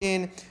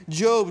in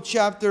Job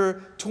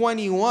chapter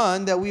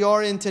 21 that we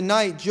are in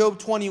tonight, Job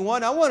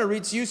 21, I want to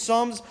read to you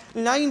Psalms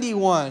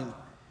 91.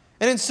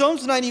 And in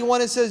Psalms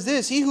 91 it says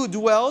this, "He who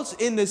dwells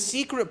in the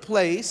secret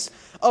place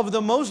of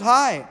the Most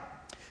High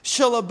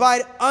shall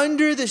abide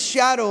under the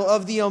shadow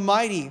of the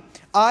Almighty.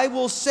 I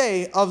will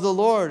say of the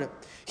Lord,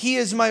 He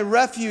is my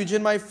refuge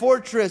and my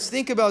fortress."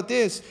 Think about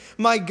this.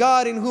 "My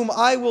God in whom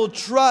I will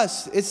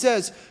trust." It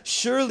says,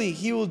 "Surely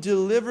He will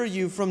deliver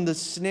you from the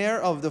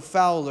snare of the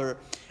fowler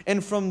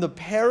and from the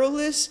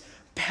perilous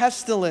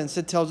pestilence,"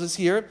 it tells us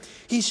here.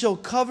 "He shall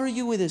cover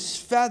you with His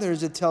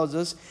feathers," it tells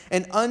us,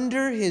 "and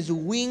under His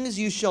wings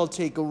you shall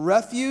take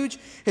refuge.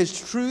 His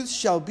truth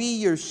shall be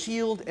your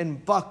shield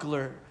and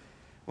buckler."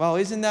 Wow,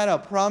 isn't that a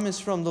promise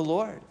from the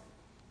Lord?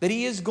 That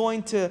He is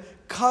going to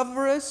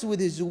cover us with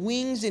His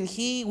wings, and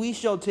we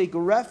shall take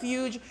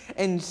refuge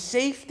and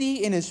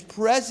safety in His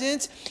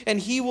presence, and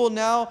He will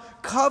now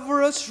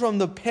cover us from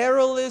the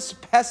perilous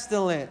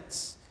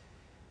pestilence.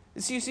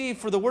 You see,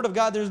 for the Word of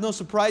God, there's no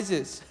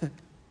surprises.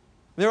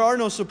 There are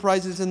no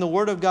surprises in the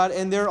Word of God,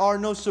 and there are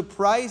no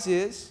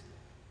surprises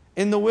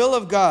in the will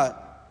of God.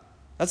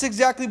 That's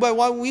exactly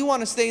why we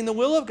want to stay in the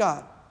will of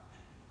God.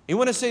 You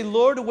want to say,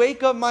 "Lord,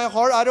 wake up my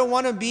heart. I don't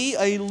want to be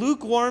a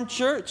lukewarm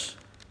church.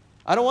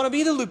 I don't want to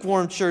be the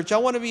lukewarm church. I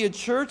want to be a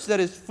church that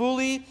is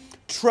fully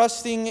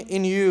trusting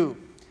in You."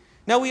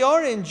 Now, we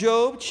are in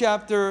Job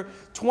chapter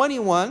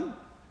 21.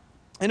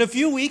 And a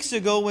few weeks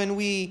ago, when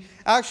we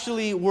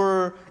actually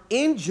were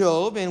in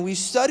Job and we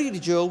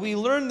studied Job, we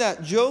learned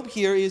that Job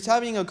here is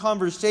having a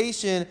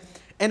conversation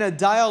and a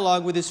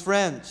dialogue with his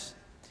friends.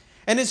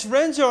 And his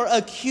friends are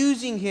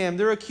accusing him.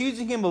 They're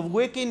accusing him of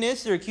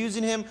wickedness. They're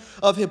accusing him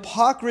of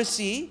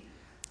hypocrisy.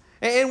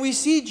 And we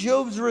see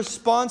Job's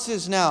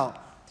responses now.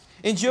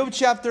 In Job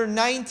chapter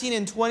 19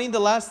 and 20, the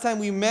last time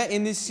we met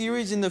in this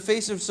series, In the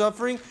Face of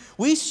Suffering,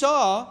 we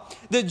saw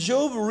that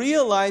Job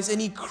realized and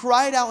he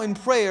cried out in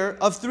prayer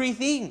of three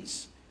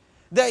things.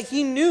 That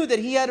he knew that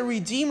he had a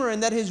Redeemer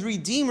and that his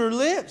Redeemer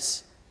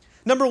lives.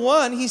 Number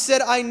one, he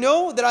said, "I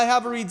know that I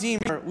have a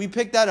Redeemer." We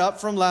picked that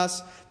up from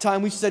last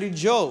time we studied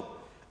Job.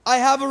 I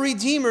have a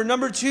Redeemer.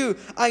 Number two,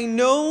 I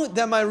know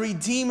that my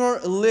Redeemer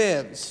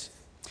lives.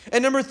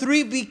 And number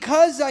three,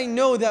 because I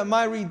know that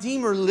my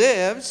Redeemer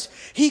lives,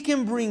 He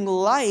can bring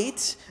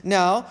light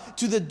now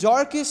to the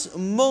darkest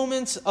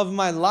moments of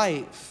my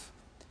life.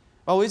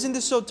 Oh, isn't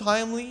this so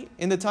timely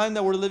in the time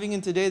that we're living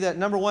in today, that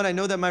number one, I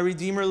know that my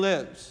Redeemer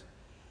lives.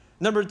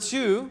 Number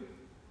two,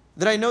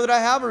 that I know that I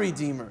have a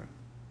Redeemer.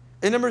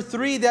 And number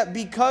three, that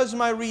because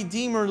my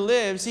Redeemer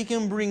lives, He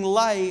can bring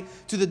light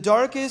to the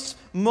darkest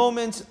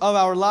moments of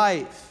our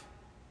life.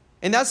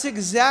 And that's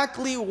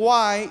exactly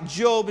why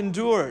Job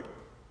endured.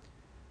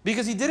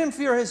 Because he didn't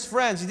fear his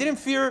friends. He didn't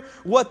fear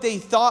what they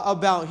thought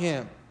about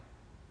him.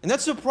 And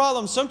that's the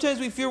problem. Sometimes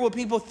we fear what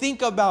people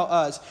think about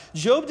us.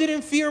 Job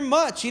didn't fear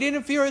much. He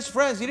didn't fear his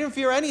friends. He didn't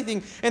fear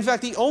anything. In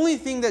fact, the only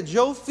thing that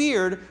Job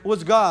feared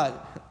was God.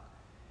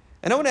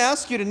 And I want to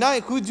ask you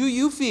tonight, who do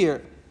you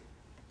fear?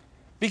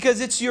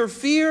 Because it's your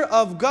fear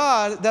of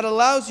God that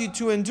allows you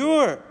to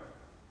endure.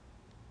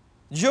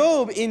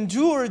 Job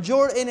endured.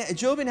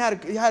 Job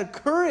had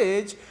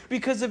courage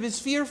because of his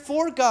fear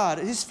for God,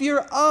 his fear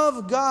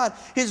of God,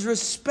 his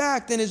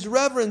respect and his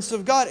reverence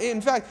of God.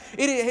 In fact,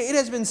 it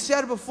has been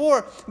said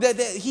before that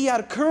he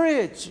had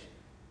courage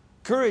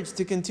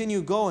to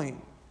continue going.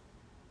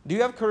 Do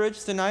you have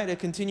courage tonight to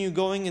continue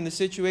going in the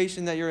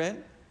situation that you're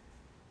in?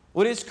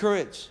 What is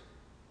courage?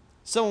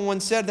 Someone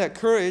once said that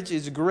courage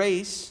is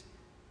grace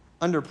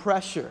under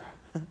pressure.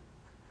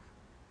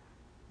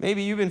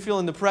 Maybe you've been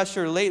feeling the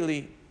pressure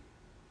lately.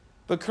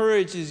 But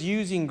courage is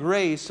using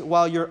grace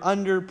while you're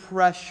under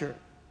pressure.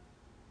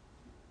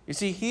 You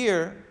see,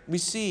 here we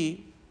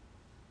see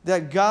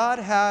that God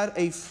had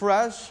a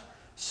fresh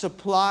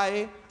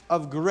supply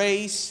of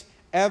grace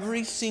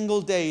every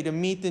single day to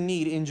meet the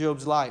need in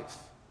Job's life.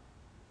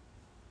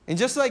 And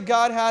just like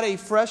God had a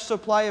fresh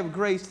supply of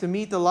grace to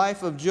meet the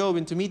life of Job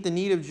and to meet the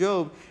need of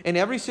Job in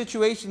every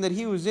situation that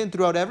he was in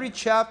throughout every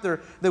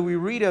chapter that we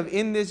read of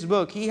in this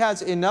book, He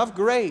has enough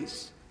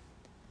grace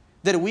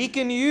that we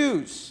can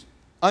use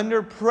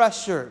under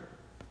pressure.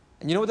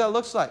 And you know what that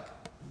looks like?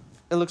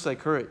 It looks like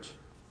courage.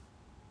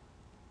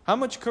 How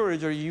much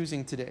courage are you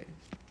using today?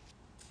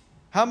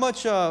 How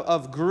much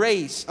of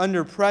grace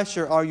under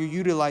pressure are you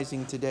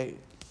utilizing today?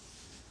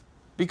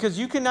 Because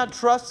you cannot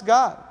trust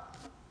God.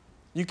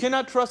 You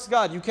cannot trust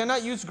God. You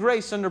cannot use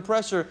grace under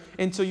pressure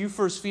until you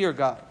first fear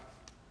God.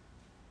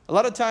 A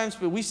lot of times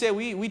we say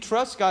we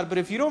trust God, but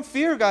if you don't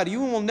fear God,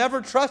 you will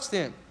never trust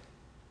Him.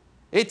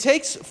 It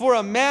takes for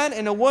a man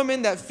and a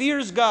woman that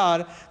fears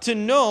God to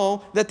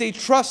know that they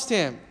trust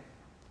Him.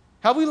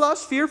 Have we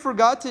lost fear for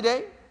God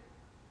today?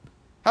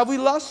 Have we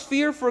lost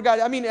fear for God?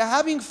 I mean,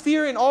 having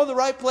fear in all the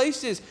right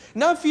places.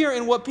 Not fear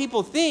in what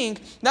people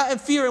think,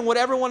 not fear in what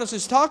everyone else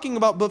is talking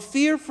about, but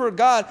fear for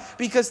God.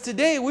 Because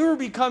today we were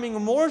becoming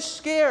more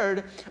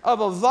scared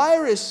of a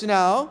virus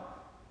now,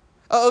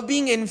 of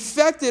being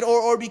infected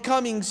or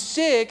becoming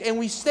sick, and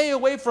we stay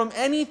away from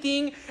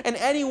anything and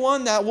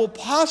anyone that will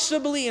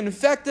possibly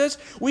infect us.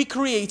 We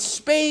create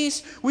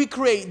space, we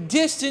create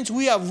distance,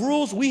 we have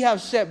rules, we have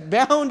set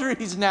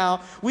boundaries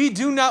now. We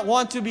do not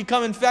want to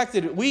become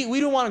infected. We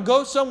don't want to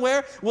go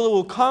somewhere where it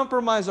will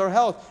compromise our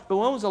health. But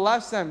when was the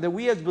last time that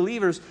we as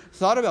believers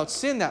thought about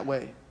sin that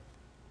way?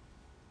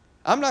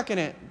 I'm not going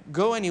to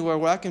go anywhere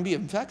where I can be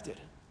infected.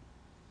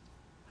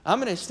 I'm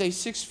going to stay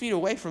 6 feet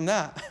away from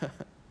that.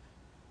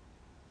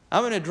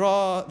 I'm going to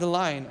draw the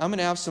line. I'm going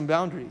to have some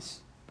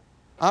boundaries.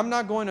 I'm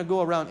not going to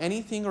go around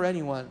anything or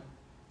anyone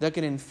that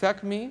can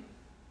infect me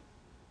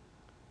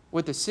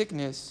with the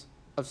sickness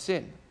of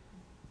sin,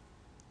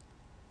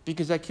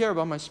 because I care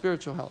about my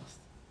spiritual health.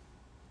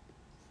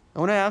 I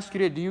want to ask you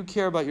today, do you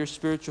care about your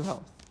spiritual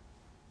health?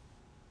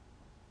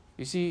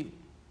 You see,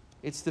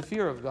 it's the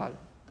fear of God,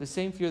 the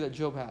same fear that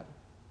Job had,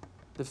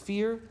 the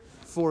fear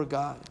for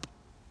God.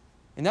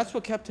 And that's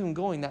what kept him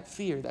going, that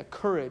fear, that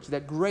courage,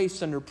 that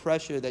grace under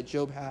pressure that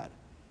Job had.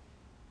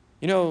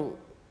 You know,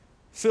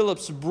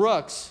 Phillips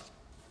Brooks,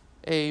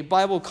 a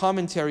Bible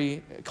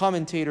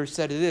commentator,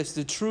 said this: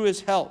 the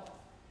truest help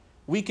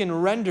we can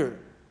render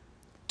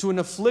to an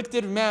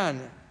afflicted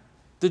man,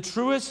 the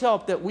truest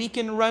help that we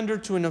can render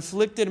to an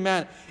afflicted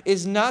man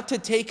is not to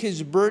take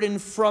his burden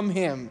from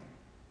him,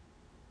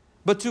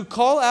 but to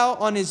call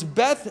out on his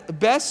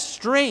best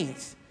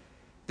strength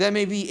that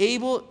may be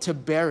able to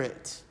bear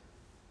it.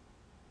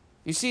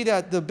 You see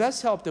that the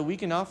best help that we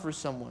can offer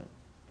someone,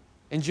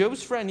 and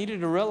Job's friend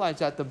needed to realize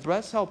that the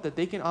best help that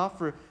they can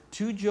offer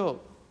to Job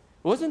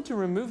wasn't to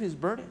remove his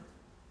burden.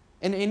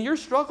 And in your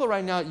struggle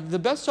right now, the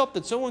best help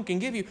that someone can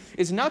give you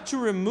is not to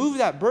remove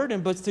that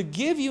burden, but to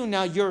give you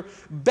now your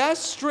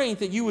best strength,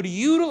 that you would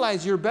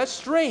utilize your best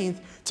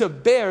strength to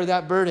bear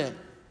that burden.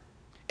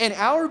 And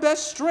our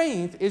best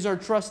strength is our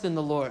trust in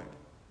the Lord.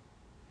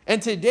 And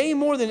today,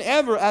 more than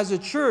ever, as a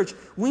church,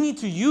 we need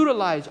to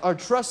utilize our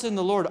trust in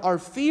the Lord, our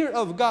fear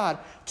of God,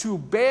 to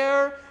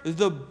bear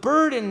the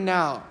burden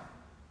now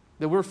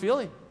that we're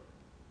feeling.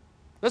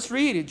 Let's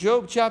read it.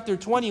 Job chapter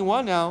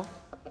 21 now.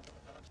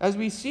 As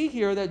we see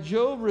here that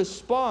Job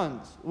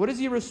responds. What does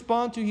he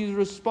respond to? He's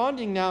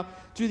responding now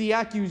to the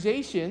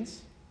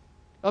accusations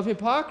of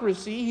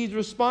hypocrisy. He's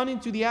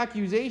responding to the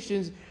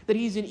accusations that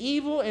he's an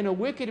evil and a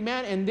wicked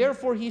man, and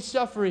therefore he's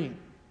suffering.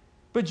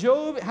 But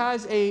Job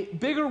has a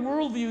bigger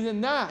worldview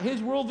than that.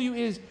 His worldview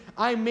is,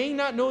 I may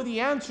not know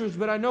the answers,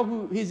 but I know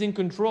who is in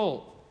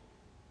control.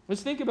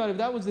 Let's think about it. If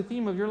that was the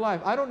theme of your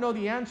life. I don't know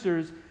the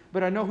answers,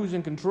 but I know who's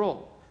in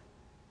control.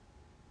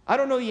 I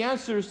don't know the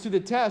answers to the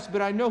test,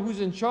 but I know who's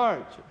in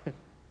charge.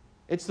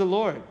 It's the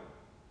Lord.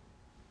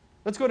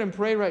 Let's go ahead and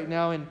pray right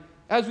now. And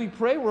as we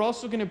pray, we're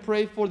also going to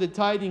pray for the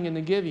tithing and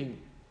the giving,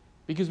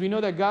 because we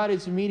know that God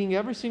is meeting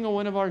every single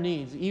one of our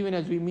needs, even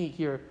as we meet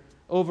here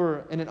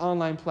over in an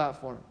online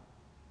platform.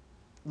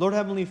 Lord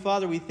Heavenly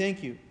Father, we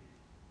thank you.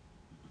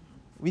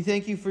 We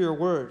thank you for your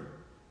word.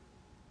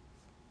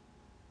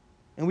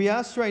 And we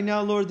ask right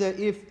now, Lord, that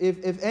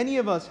if any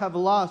of us have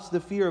lost the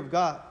fear of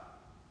God,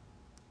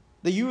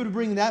 that you would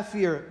bring that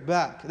fear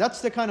back.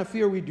 That's the kind of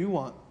fear we do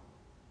want.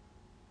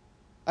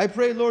 I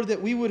pray, Lord,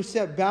 that we would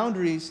set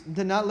boundaries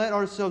to not let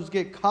ourselves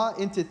get caught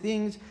into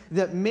things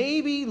that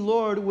maybe,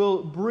 Lord,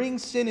 will bring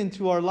sin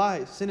into our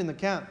lives, sin in the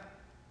camp.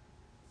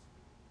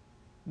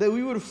 That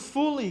we would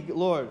fully,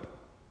 Lord,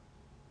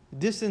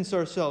 distance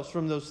ourselves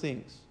from those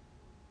things.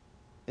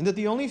 And that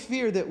the only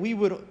fear that we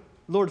would,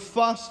 Lord,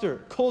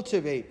 foster,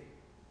 cultivate,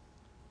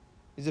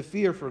 is a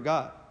fear for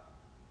God.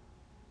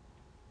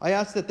 I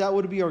ask that that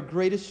would be our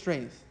greatest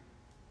strength.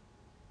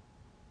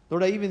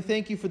 Lord, I even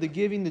thank you for the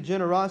giving, the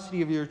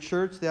generosity of your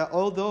church, that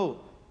although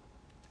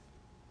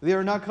they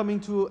are not coming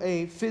to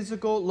a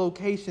physical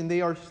location,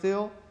 they are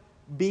still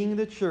being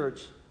the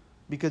church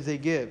because they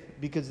give,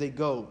 because they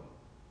go.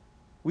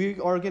 We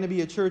are going to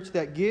be a church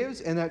that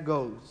gives and that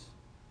goes.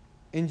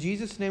 In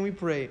Jesus' name we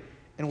pray.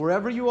 And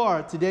wherever you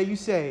are, today you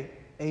say,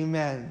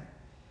 Amen.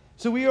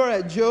 So we are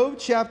at Job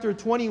chapter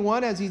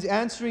 21 as he's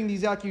answering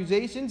these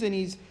accusations. And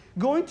he's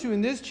going to,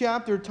 in this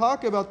chapter,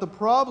 talk about the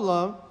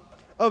problem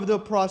of the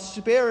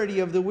prosperity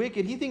of the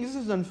wicked. He thinks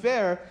this is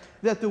unfair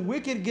that the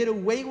wicked get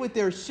away with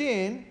their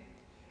sin.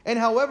 And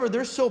however,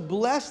 they're so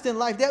blessed in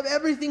life. They have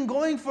everything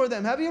going for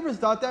them. Have you ever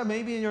thought that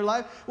maybe in your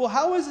life? Well,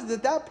 how is it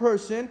that that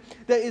person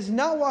that is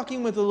not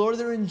walking with the Lord,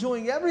 they're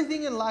enjoying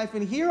everything in life,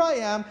 and here I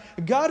am,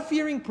 a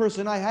God-fearing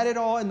person, I had it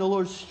all, and the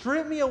Lord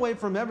stripped me away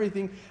from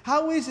everything.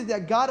 How is it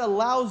that God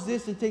allows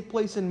this to take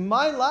place in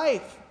my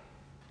life,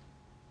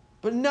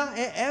 but not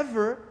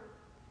ever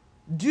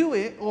do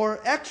it or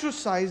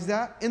exercise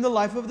that in the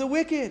life of the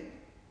wicked?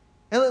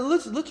 And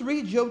let's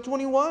read Job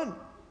 21.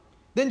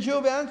 Then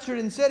Job answered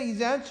and said,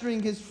 he's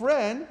answering his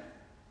friend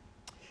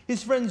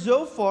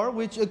Zophar,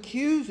 which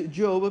accused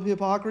Job of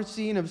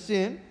hypocrisy and of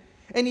sin.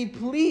 And he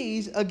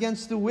pleads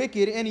against the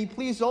wicked, and he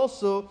pleads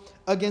also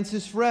against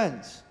his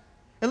friends.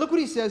 And look what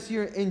he says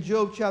here in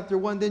Job chapter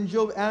 1. Then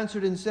Job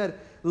answered and said,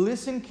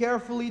 listen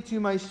carefully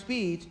to my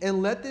speech,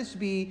 and let this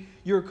be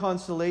your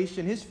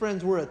consolation. His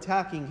friends were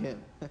attacking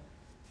him.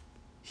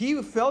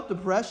 He felt the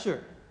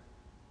pressure.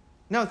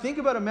 Now think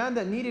about a man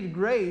that needed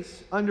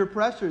grace under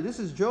pressure. This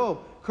is Job.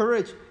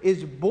 Courage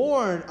is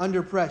born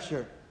under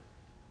pressure.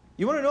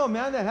 You want to know a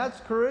man that has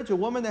courage, a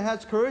woman that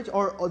has courage,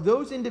 are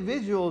those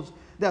individuals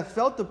that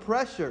felt the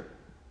pressure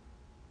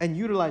and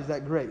utilized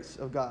that grace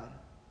of God.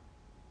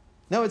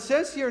 Now it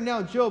says here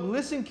now, Job,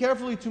 listen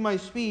carefully to my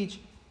speech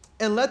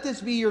and let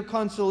this be your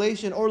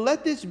consolation, or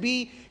let this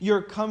be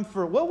your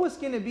comfort. What was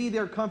going to be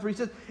their comfort? He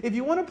says, if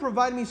you want to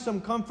provide me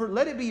some comfort,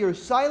 let it be your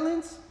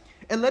silence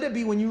and let it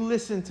be when you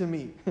listen to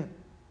me.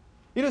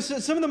 You know, so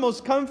some of the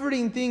most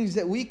comforting things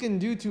that we can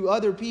do to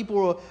other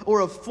people,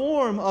 or a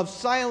form of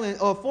silence,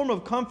 or a form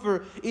of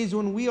comfort, is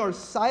when we are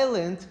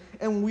silent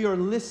and we are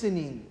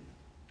listening.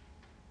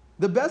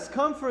 The best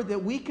comfort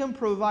that we can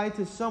provide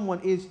to someone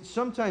is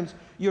sometimes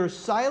your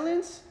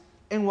silence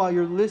and while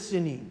you're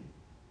listening.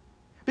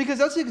 Because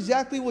that's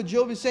exactly what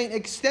Job is saying.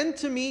 Extend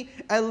to me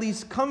at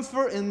least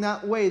comfort in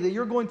that way, that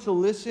you're going to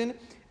listen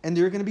and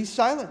you're going to be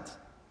silent.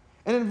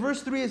 And in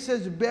verse 3 it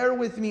says, bear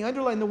with me.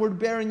 Underline the word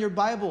bear in your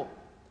Bible.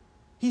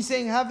 He's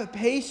saying, have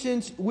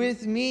patience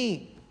with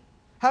me.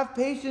 Have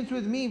patience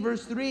with me,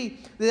 verse 3,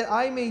 that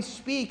I may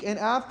speak, and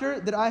after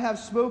that I have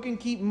spoken,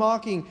 keep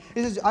mocking.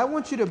 It says, I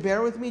want you to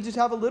bear with me, just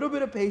have a little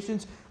bit of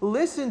patience,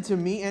 listen to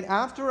me, and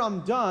after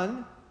I'm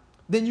done,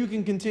 then you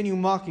can continue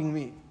mocking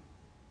me.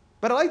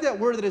 But I like that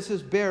word that it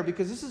says bear,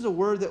 because this is a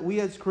word that we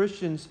as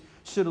Christians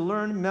should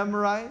learn,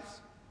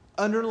 memorize,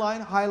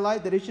 underline,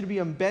 highlight, that it should be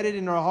embedded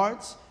in our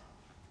hearts.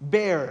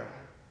 Bear.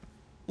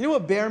 You know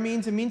what bear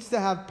means? It means to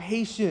have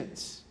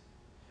patience.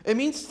 It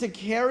means to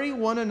carry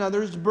one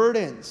another's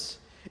burdens.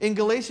 In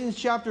Galatians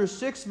chapter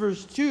 6,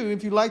 verse 2,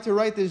 if you'd like to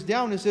write this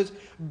down, it says,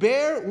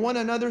 bear one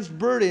another's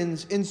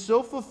burdens and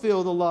so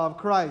fulfill the law of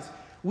Christ.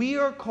 We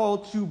are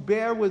called to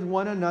bear with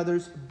one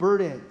another's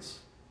burdens.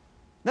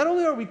 Not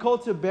only are we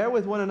called to bear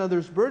with one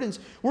another's burdens,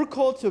 we're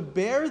called to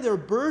bear their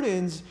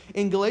burdens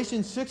in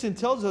Galatians 6, and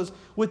tells us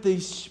with a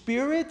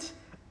spirit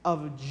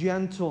of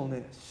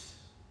gentleness.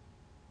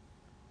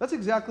 That's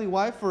exactly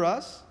why for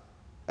us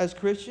as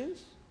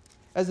Christians,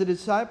 as a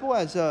disciple,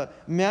 as a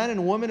man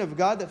and woman of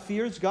God that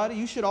fears God,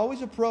 you should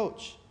always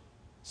approach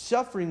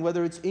suffering,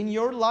 whether it's in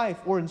your life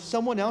or in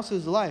someone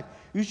else's life.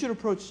 You should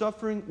approach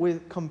suffering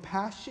with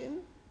compassion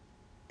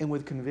and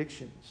with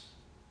convictions.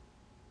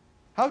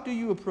 How do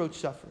you approach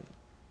suffering?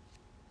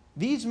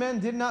 These men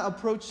did not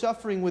approach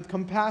suffering with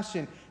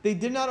compassion. They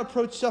did not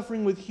approach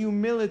suffering with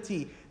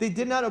humility. They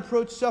did not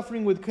approach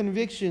suffering with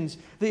convictions.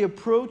 They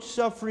approached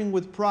suffering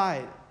with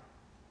pride.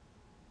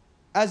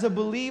 As a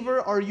believer,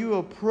 are you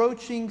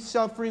approaching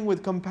suffering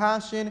with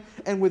compassion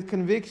and with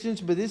convictions?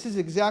 But this is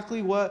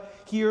exactly what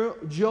here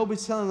Job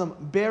is telling them.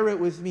 Bear it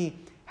with me.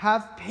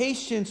 Have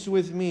patience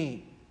with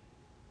me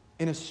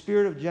in a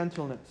spirit of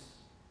gentleness.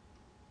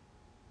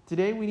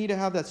 Today we need to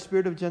have that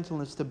spirit of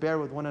gentleness to bear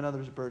with one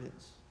another's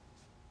burdens.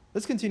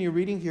 Let's continue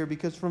reading here,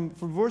 because from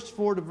verse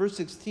 4 to verse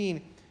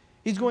 16,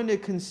 he's going to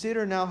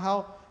consider now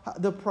how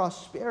the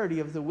prosperity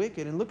of the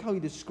wicked. And look how he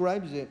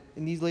describes it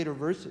in these later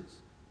verses.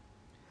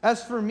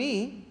 As for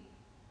me,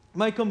 is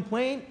my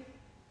complaint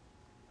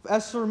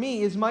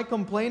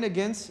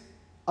against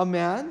a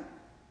man?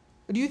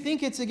 Do you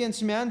think it's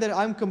against man that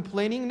I'm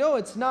complaining? No,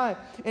 it's not.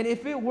 And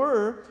if it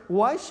were,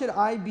 why should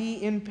I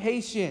be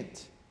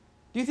impatient?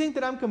 Do you think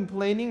that I'm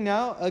complaining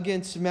now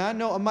against man?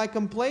 No, my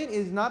complaint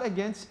is not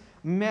against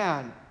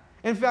man.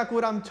 In fact,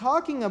 what I'm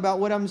talking about,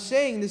 what I'm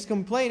saying, this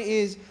complaint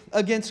is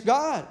against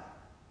God.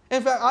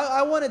 In fact,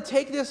 I want to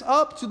take this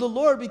up to the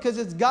Lord, because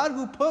it's God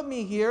who put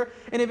me here.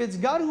 And if it's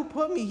God who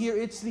put me here,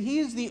 He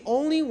is the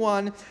only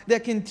one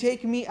that can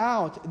take me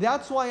out.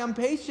 That's why I'm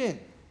patient.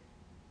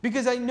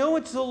 Because I know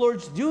it's the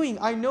Lord's doing.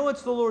 I know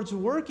it's the Lord's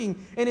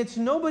working. And it's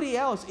nobody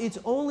else. It's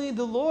only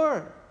the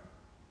Lord.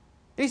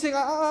 And he's saying,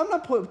 I'm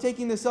not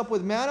taking this up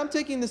with man. I'm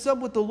taking this up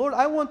with the Lord.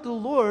 I want the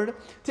Lord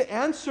to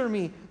answer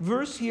me.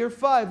 Verse here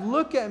 5,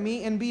 look at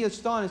me and be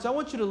astonished. I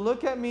want you to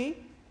look at me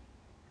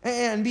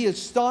and be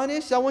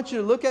astonished. I want you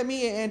to look at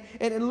me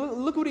and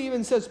look what he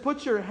even says.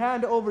 Put your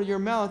hand over your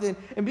mouth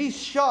and be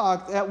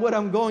shocked at what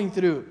I'm going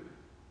through.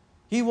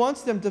 He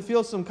wants them to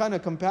feel some kind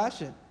of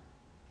compassion.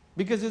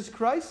 Because his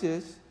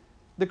crisis,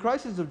 the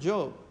crisis of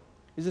Job,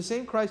 is the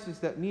same crisis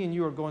that me and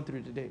you are going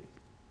through today.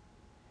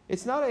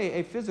 It's not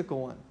a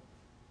physical one.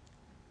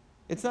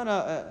 It's not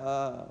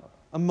an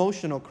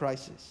emotional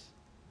crisis.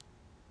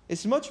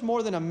 It's much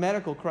more than a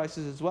medical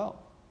crisis as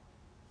well.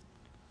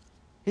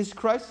 His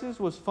crisis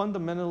was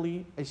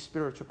fundamentally a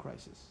spiritual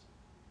crisis.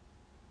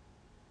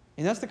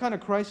 And that's the kind of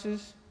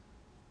crisis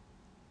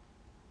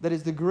that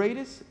is the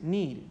greatest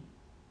need.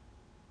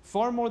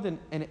 Far more than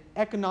an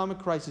economic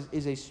crisis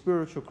is a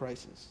spiritual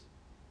crisis.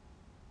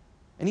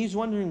 And he's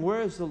wondering,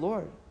 where is the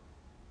Lord?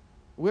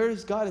 Where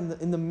is God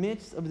in the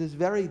midst of this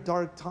very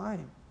dark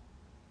time?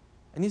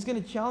 And he's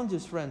going to challenge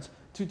his friends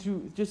to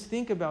just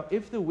think about,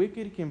 if the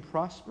wicked can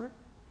prosper,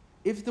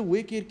 if the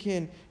wicked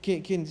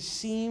can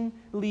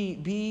seemingly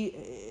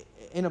be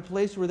in a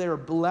place where they are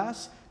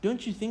blessed,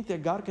 don't you think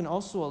that God can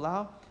also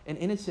allow an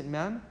innocent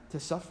man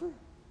to suffer?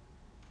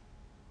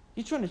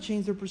 He's trying to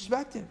change their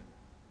perspective.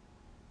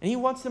 And he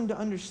wants them to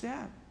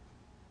understand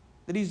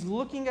that he's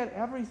looking at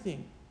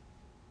everything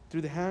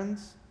through the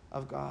hands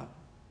of God.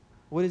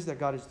 What is that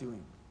God is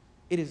doing?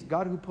 It is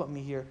God who put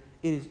me here.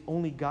 It is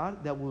only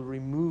God that will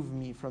remove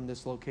me from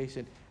this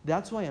location.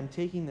 That's why I'm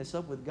taking this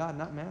up with God,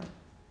 not man.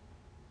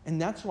 And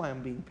that's why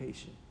I'm being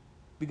patient.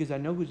 Because I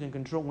know who's in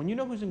control. When you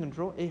know who's in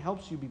control, it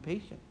helps you be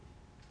patient.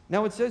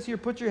 Now it says here,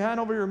 put your hand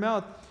over your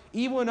mouth.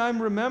 Even when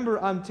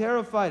I'm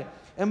terrified,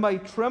 and my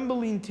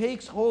trembling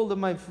takes hold of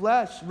my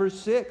flesh. Verse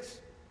 6.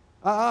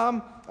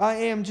 I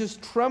am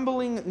just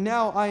trembling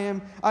now.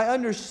 I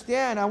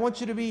understand. I want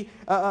you to be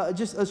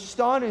just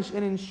astonished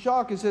and in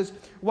shock. It says,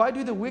 why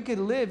do the wicked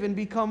live and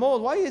become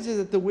old? Why is it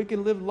that the wicked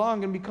live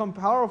long and become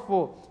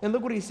powerful? And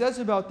look what he says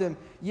about them.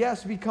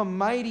 Yes, become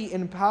mighty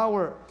in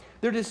power.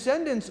 Their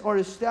descendants are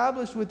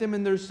established with them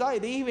in their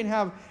sight. They even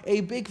have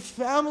a big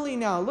family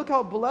now. Look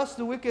how blessed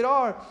the wicked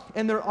are,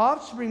 and their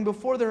offspring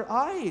before their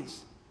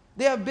eyes.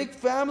 They have big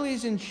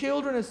families and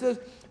children. It says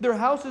their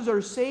houses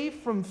are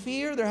safe from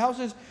fear. Their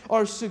houses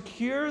are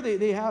secure.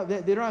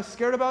 They're not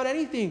scared about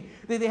anything.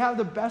 They have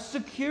the best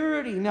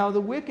security. Now the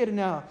wicked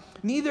now,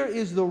 neither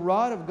is the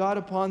rod of God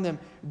upon them.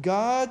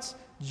 God's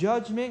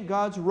judgment,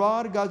 God's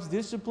rod, God's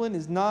discipline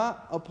is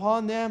not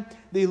upon them.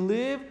 They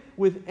live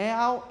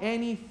without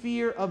any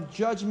fear of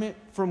judgment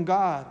from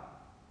God.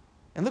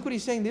 And look what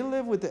he's saying. They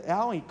live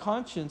without a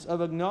conscience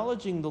of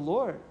acknowledging the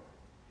Lord.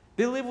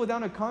 They live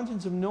without a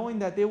conscience of knowing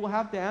that they will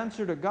have to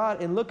answer to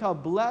God. And look how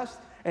blessed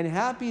and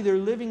happy they're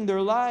living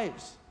their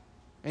lives.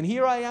 And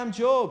here I am,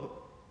 Job.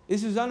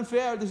 This is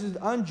unfair. This is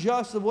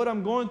unjust of what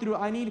I'm going through.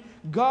 I need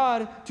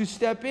God to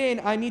step in.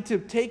 I need to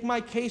take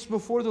my case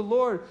before the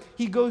Lord.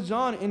 He goes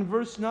on in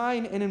verse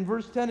 9 and in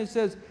verse 10 it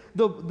says,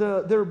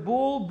 their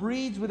bull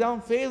breeds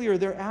without failure.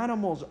 Their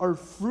animals are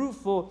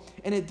fruitful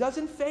and it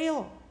doesn't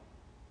fail.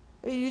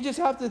 You just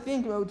have to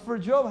think for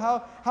Job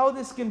how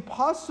this can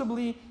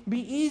possibly be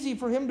easy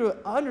for him to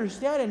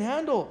understand and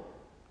handle.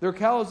 Their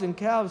cows and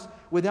calves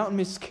without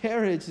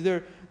miscarriage.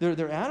 Their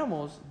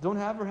animals don't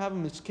ever have a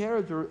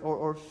miscarriage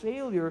or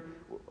failure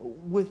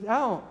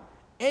without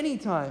any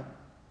time.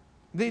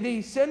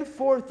 They send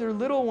forth their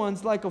little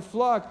ones like a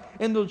flock,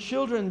 and their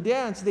children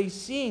dance. They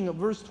sing,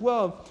 verse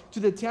 12,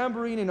 to the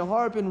tambourine and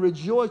harp, and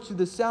rejoice to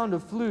the sound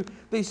of flute.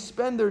 They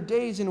spend their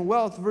days in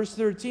wealth. Verse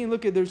 13,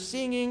 look at, they're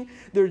singing,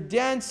 they're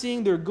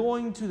dancing, they're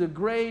going to the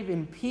grave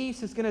in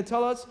peace, it's going to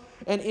tell us.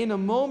 And in a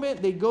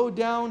moment, they go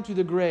down to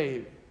the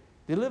grave.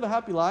 They live a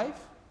happy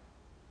life.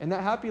 And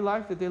that happy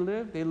life that they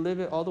live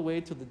it all the way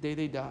till the day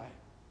they die.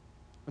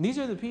 And these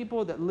are the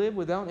people that live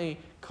without a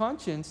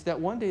conscience that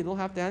one day they'll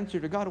have to answer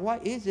to God.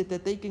 Why is it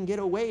that they can get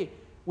away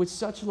with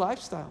such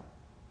lifestyle?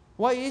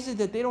 Why is it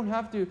that they don't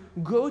have to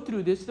go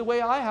through this the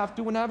way I have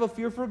to when I have a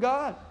fear for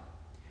God?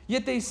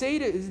 Yet they say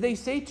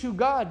to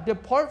God,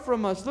 depart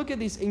from us. Look at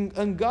these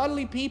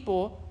ungodly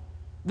people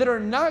that are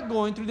not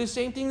going through the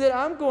same thing that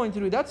I'm going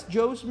through. That's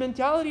Job's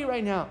mentality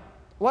right now.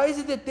 Why is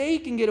it that they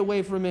can get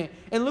away from it?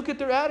 And look at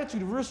their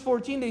attitude. Verse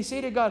 14, they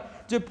say to God,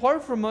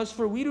 depart from us,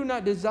 for we do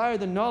not desire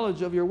the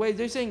knowledge of your ways.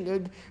 They're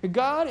saying,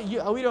 God,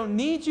 we don't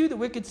need you. The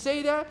wicked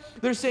say that.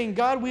 They're saying,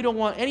 God, we don't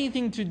want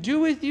anything to do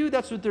with you.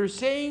 That's what they're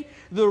saying.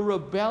 They're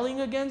rebelling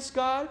against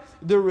God.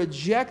 They're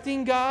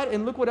rejecting God.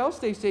 And look what else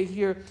they say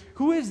here.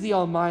 Who is the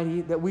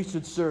Almighty that we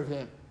should serve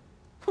Him?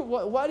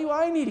 Why do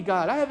I need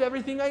God? I have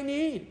everything I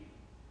need.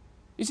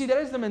 You see, that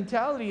is the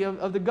mentality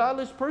of the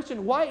godless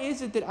person. Why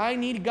is it that I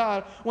need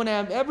God when I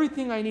have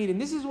everything I need? And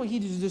this is what he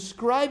is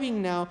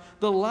describing now,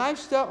 the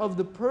lifestyle of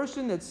the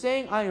person that's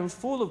saying, I am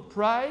full of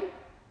pride,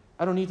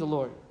 I don't need the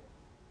Lord.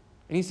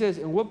 And he says,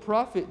 and what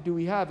profit do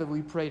we have if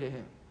we pray to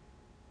Him?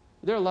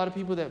 There are a lot of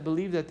people that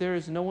believe that there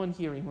is no one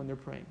hearing when they're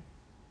praying.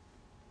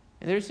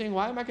 And they're saying,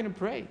 why am I going to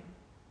pray?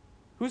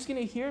 Who's going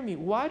to hear me?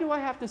 Why do I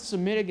have to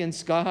submit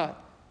against God?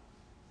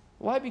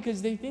 Why?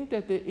 Because they think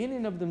that in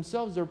and of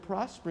themselves they're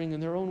prospering in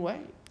their own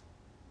way.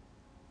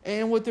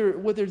 And what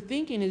they're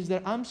thinking is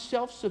that I'm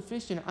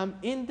self-sufficient, I'm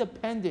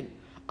independent.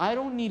 I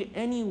don't need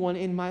anyone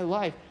in my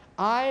life.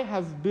 I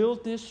have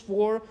built this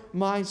for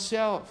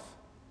myself.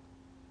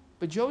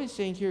 But Job is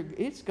saying here,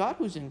 it's God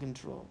who's in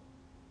control.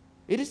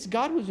 It is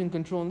God who's in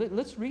control. And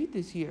let's read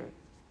this here.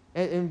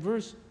 In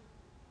verse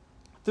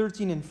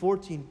 13 and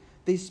 14,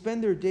 they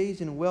spend their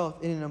days in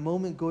wealth and in a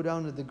moment go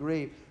down to the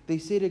grave. They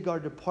say to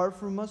God, depart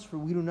from us, for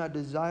we do not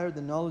desire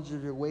the knowledge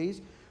of your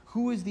ways.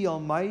 Who is the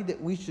Almighty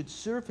that we should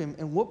serve Him?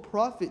 And what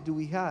profit do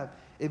we have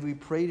if we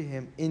pray to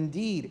Him?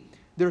 Indeed,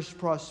 their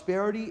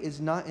prosperity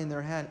is not in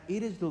their hand.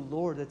 It is the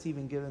Lord that's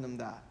even given them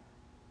that.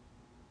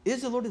 It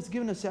is the Lord that's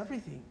given us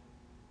everything.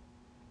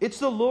 It's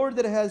the Lord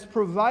that has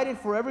provided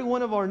for every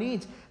one of our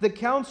needs. The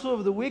counsel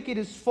of the wicked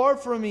is far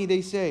from me,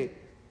 they say.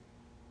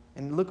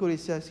 And look what He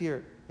says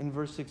here in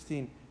verse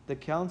 16. The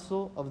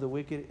counsel of the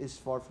wicked is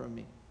far from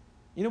me.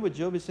 You know what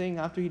Job is saying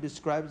after he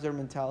describes their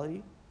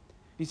mentality?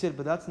 He said,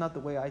 but that's not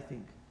the way I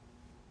think.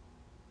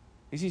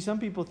 You see, some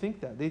people think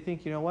that. They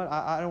think, you know what,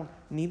 I don't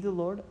need the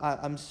Lord.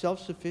 I'm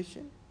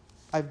self-sufficient.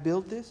 I've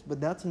built this,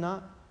 but that's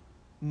not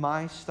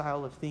my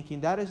style of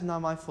thinking. That is not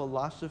my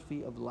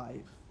philosophy of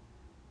life.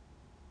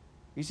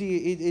 You see,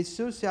 it's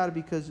so sad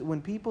because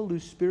when people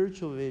lose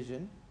spiritual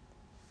vision,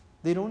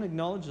 they don't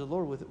acknowledge the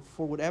Lord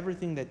for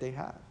everything that they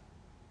have.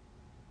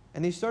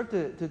 And they start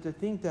to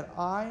think that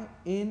I,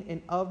 in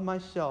and of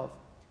myself,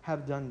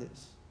 have done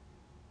this.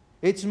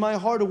 It's my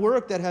hard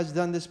work that has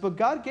done this, but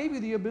God gave you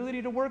the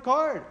ability to work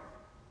hard.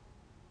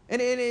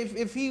 And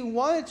if He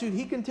wanted to,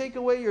 He can take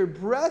away your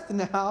breath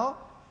now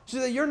so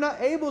that you're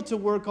not able to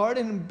work hard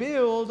and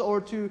build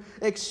or to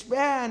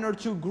expand or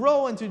to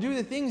grow and to do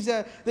the things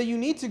that you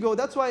need to go.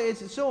 That's why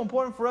it's so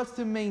important for us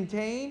to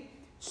maintain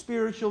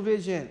spiritual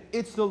vision.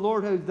 It's the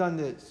Lord who has done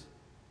this.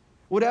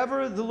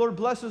 Whatever the Lord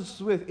blesses us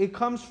with, it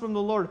comes from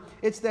the Lord.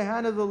 It's the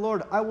hand of the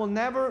Lord. I will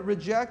never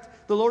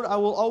reject the Lord. I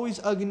will always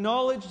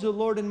acknowledge the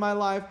Lord in my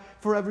life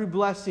for every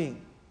blessing.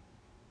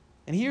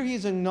 And here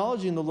He's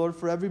acknowledging the Lord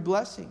for every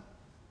blessing.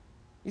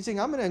 He's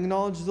saying, I'm going to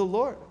acknowledge the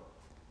Lord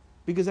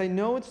because I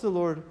know it's the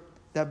Lord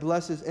that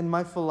blesses. And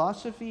my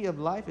philosophy of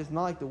life is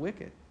not like the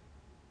wicked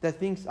that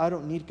thinks I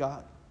don't need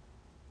God.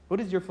 What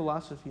is your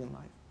philosophy in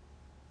life?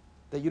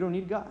 That you don't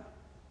need God.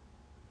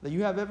 That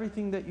you have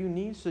everything that you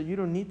need, so you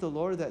don't need the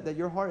Lord. That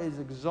your heart is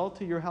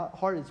exalted, your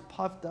heart is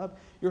puffed up,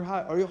 your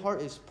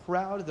heart is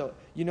proud. That,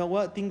 you know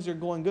what, things are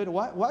going good.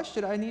 Why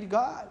should I need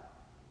God?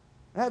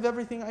 I have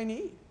everything I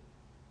need.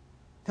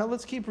 Now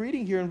let's keep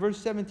reading here in verse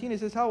 17.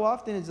 It says, how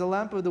often is the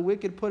lamp of the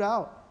wicked put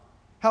out?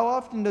 How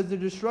often does the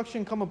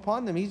destruction come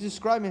upon them? He's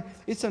describing,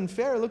 it's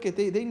unfair. Look at,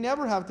 they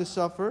never have to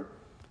suffer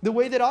the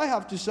way that I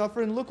have to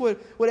suffer. And look what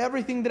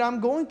everything that I'm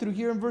going through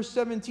here in verse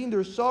 17.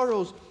 Their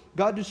sorrows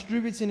God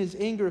distributes in His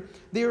anger.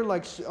 They are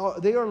like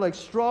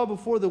straw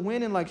before the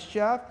wind and like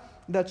chaff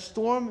that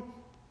storm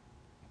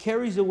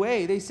carries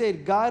away. They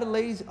said, God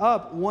lays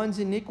up one's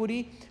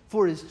iniquity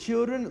for His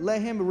children.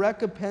 Let Him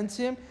recompense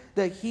him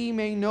that he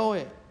may know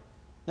it.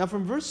 Now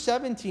from verse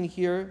 17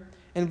 here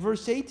and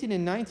verse 18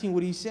 and 19,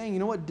 what He's saying, you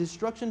know what?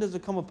 Destruction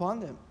doesn't come upon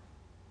them.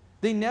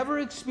 They never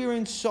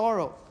experience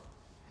sorrow.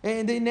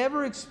 And they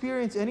never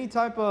experience any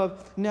type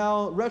of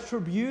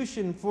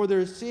retribution for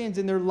their sins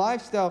and their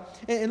lifestyle.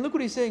 And look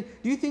what He's saying.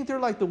 Do you think they're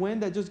like the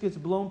wind that just gets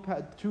blown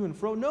to and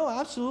fro? No,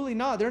 absolutely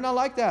not. They're not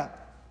like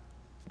that.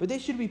 But they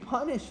should be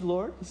punished,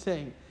 Lord, He's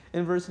saying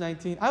in verse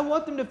 19. I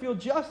want them to feel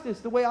justice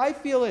the way I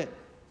feel it.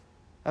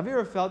 Have you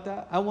ever felt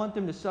that? I want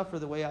them to suffer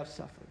the way I've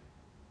suffered.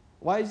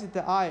 Why is it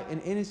that I, an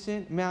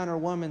innocent man or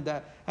woman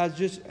that has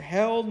just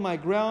held my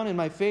ground and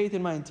my faith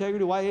and my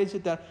integrity, why is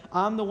it that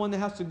I'm the one that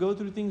has to go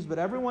through things, but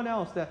everyone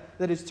else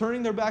that is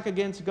turning their back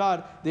against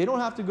God, they don't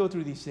have to go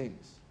through these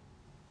things?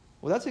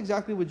 Well, that's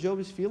exactly what Job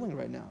is feeling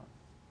right now.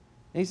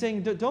 And he's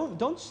saying,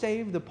 don't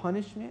save the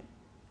punishment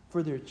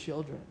for their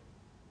children.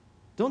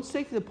 Don't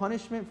save the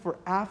punishment for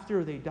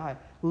after they die.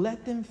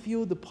 Let them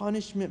feel the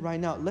punishment right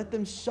now. Let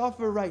them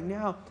suffer right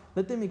now.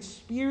 Let them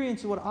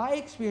experience what I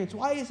experience.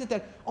 Why is it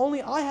that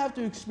only I have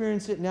to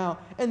experience it now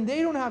and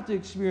they don't have to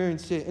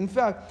experience it? In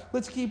fact,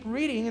 let's keep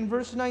reading in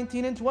verse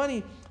 19 and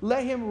 20.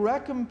 Let Him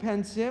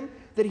recompense him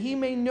that he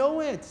may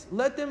know it.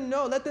 Let them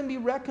know. Let them be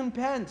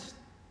recompensed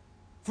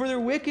for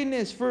their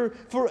wickedness, for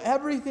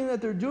everything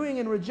that they're doing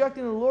and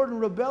rejecting the Lord and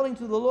rebelling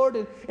to the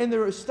Lord and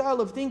their style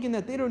of thinking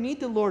that they don't need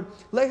the Lord.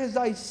 Let His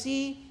eyes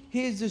see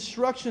His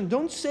destruction.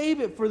 Don't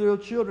save it for their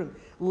children.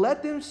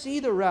 Let them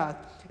see the wrath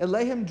and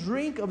let him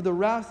drink of the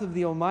wrath of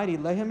the Almighty.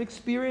 Let him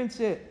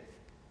experience it.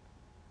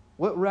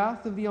 What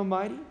wrath of the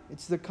Almighty?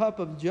 It's the cup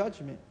of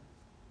judgment.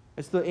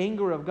 It's the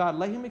anger of God.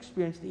 Let him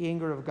experience the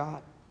anger of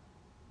God.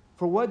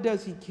 For what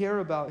does He care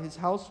about his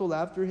household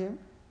after him?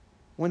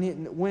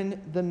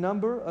 When the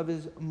number of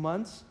his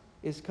months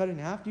is cut in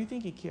half, do you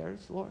think He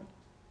cares, Lord?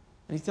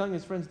 And He's telling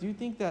His friends, do you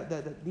think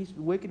that these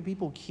wicked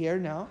people care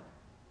now?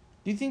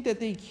 Do you think that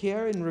they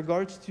care in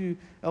regards to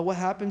what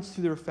happens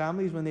to their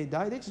families when they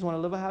die? They just want to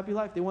live a happy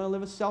life. They want to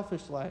live a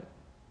selfish life.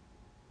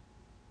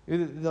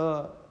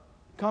 The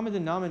common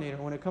denominator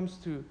when it comes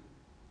to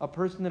a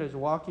person that is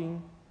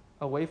walking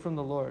away from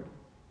the Lord,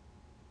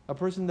 a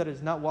person that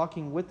is not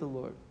walking with the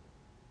Lord,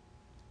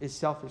 is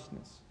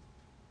selfishness.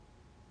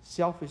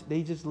 Selfish.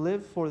 They just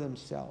live for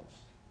themselves.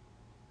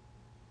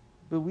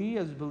 But we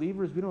as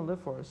believers, we don't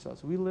live for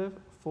ourselves. We live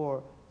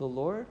for the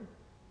Lord,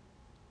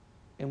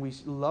 and we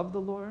love the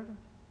Lord,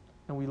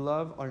 and we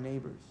love our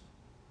neighbors,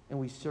 and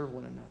we serve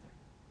one another.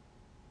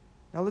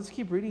 Now let's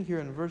keep reading here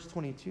in verse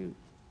 22.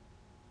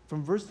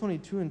 From verse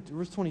 22 and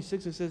verse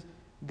 26 it says,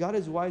 God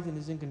is wise and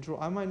is in control.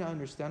 I might not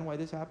understand why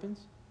this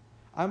happens.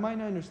 I might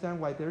not understand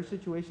why their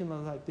situation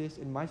is like this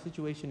and my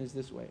situation is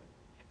this way.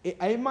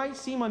 It might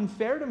seem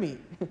unfair to me.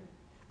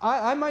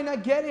 I might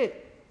not get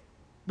it.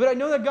 But I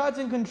know that God's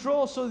in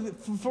control. So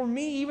for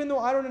me, even though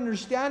I don't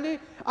understand it,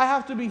 I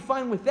have to be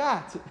fine with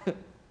that.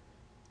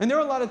 And there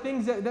are a lot of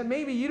things that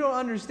maybe you don't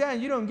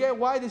understand. You don't get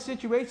why the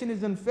situation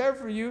is unfair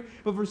for you.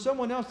 But for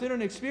someone else, they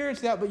don't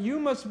experience that. But you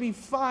must be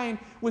fine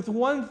with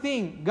one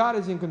thing. God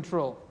is in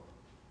control.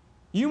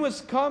 You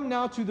must come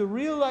now to the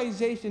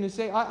realization and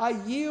say, I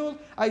yield,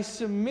 I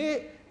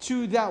submit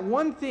to that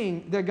one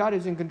thing that God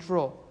is in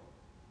control.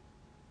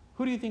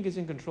 Who do you think is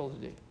in control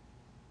today?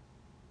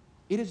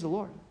 It is the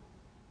Lord.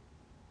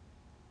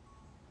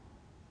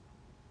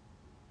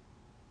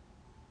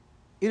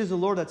 It is the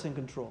Lord that's in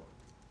control.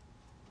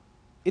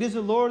 It is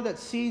the Lord that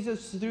sees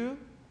us through.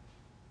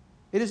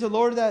 It is the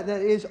Lord that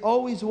is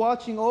always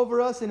watching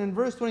over us. And in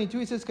verse 22,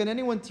 he says, can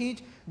anyone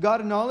teach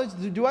God knowledge?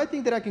 Do I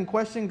think that I can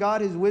question God,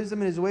 His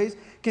wisdom, and His ways?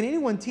 Can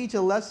anyone teach a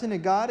lesson to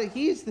God?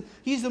 He's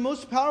the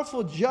most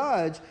powerful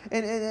judge.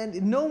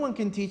 And no one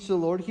can teach the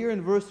Lord. Here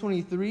in verse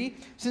 23,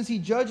 since He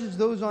judges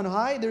those on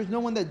high, there's no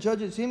one that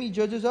judges Him. He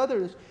judges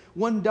others.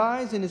 One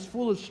dies and is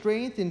full of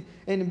strength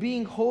and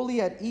being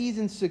wholly at ease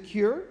and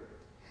secure.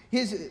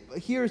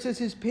 Here it says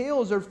his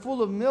pails are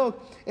full of milk,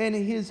 and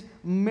his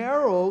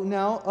marrow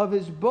now of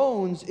his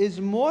bones is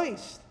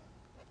moist.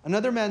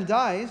 Another man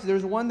dies.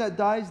 There's one that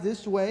dies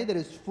this way, that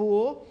is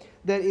full,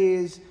 that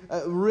is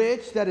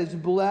rich, that is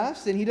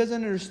blessed, and he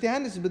doesn't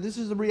understand this, but this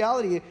is the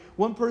reality.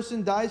 One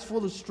person dies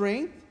full of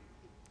strength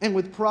and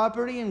with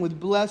property and with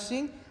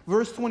blessing.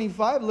 Verse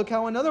 25, look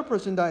how another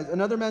person dies.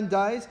 Another man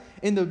dies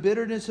in the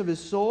bitterness of his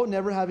soul,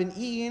 never having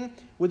eaten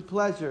with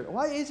pleasure.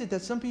 Why is it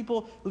that some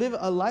people live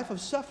a life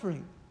of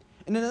suffering?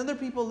 And then other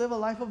people live a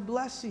life of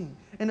blessing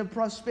and of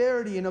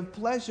prosperity and of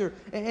pleasure.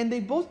 And they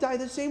both die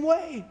the same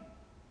way.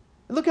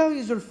 Look how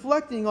he's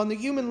reflecting on the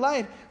human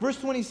life. Verse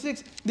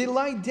 26, they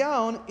lie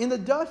down in the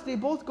dust. They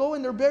both go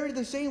and they're buried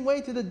the same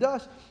way to the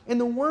dust.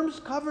 And the worms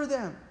cover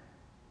them.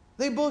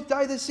 They both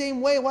die the same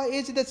way. Why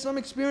is it that some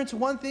experience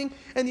one thing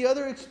and the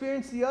other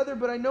experience the other?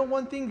 But I know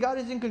one thing, God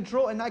is in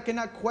control, and I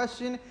cannot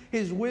question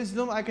His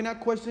wisdom. I cannot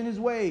question His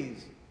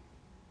ways.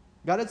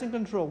 God is in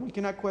control. We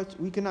cannot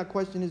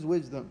question His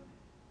wisdom.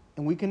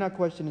 And we cannot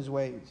question His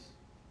ways.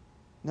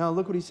 Now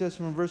look what he says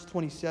from verse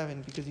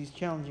 27, because he's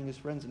challenging his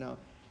friends now.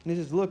 And he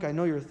says, look, I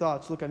know your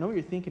thoughts. Look, I know what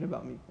you're thinking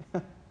about me.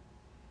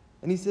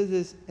 And he says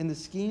this, and the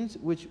schemes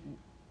which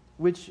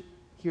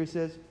here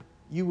says,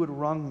 you would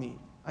wrong me.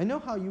 I know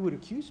how you would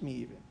accuse me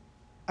even.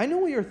 I know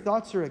what your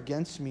thoughts are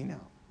against me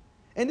now.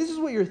 And this is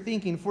what you're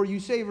thinking. For you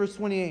say, verse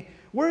 28,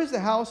 where is the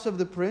house of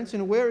the prince,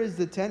 and where is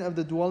the tent of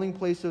the dwelling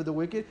place of the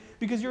wicked?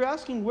 Because you're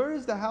asking, where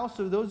is the house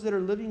of those that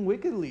are living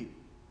wickedly?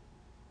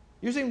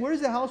 You're saying, where's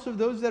the house of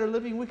those that are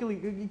living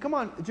wickedly? Come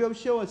on, Job,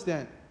 show us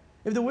then.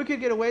 If the wicked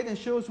get away, then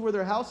show us where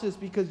their house is,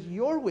 because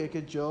you're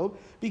wicked, Job,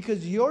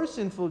 because you're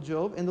sinful,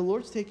 Job, and the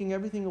Lord's taking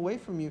everything away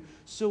from you.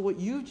 So what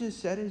you just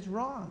said is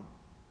wrong.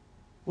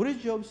 What is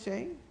Job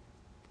saying?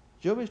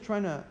 Job is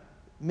trying to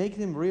make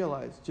them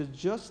realize,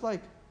 just like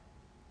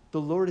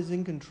the Lord is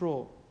in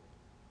control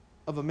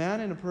of a man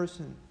and a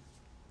person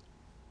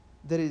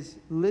that is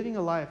living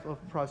a life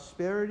of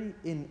prosperity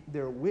in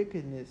their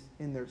wickedness,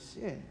 in their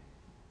sin,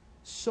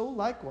 so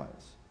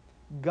likewise,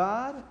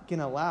 God can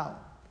allow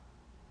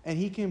and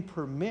He can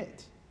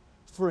permit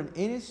for an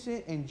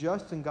innocent and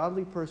just and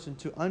godly person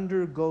to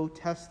undergo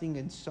testing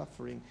and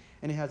suffering.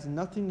 And it has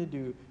nothing to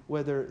do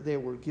whether they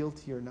were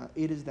guilty or not.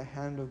 It is the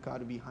hand of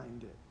God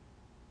behind it.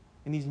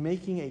 And He's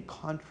making a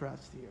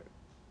contrast here.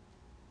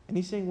 And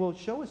He's saying, well,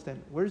 show us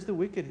then. Where's the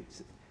wicked?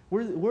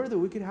 Where are the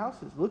wicked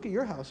houses? Look at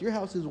your house. Your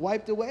house is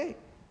wiped away.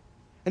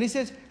 And He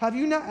says, have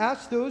you not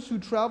asked those who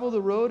travel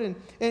the road,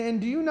 and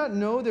do you not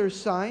know their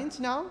signs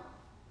now?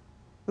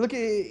 Look,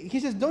 He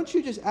says, don't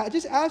you just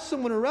ask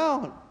someone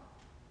around.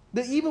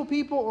 The evil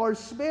people are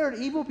spared.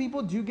 Evil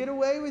people do get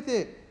away with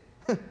it.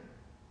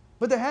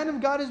 But the hand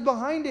of God is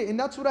behind it, and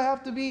that's what I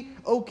have to be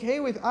okay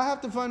with. I have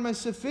to find my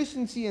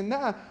sufficiency in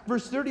that.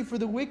 Verse 30, for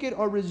the wicked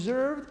are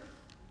reserved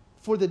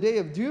for the day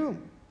of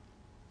doom.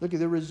 Look,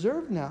 they're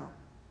reserved now.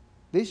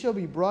 They shall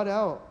be brought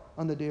out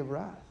on the day of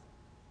wrath.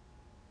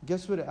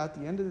 Guess what? At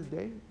the end of the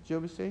day,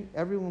 Job is saying,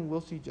 everyone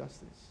will see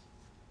justice.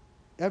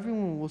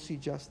 Everyone will see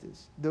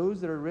justice.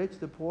 Those that are rich,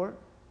 the poor,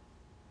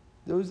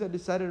 those that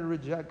decided to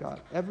reject God,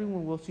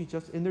 everyone will see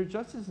justice. And their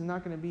justice is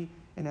not going to be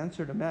an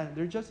answer to man.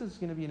 Their justice is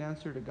going to be an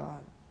answer to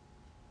God.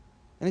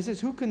 And He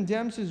says, who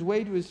condemns his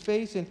way to his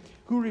face, and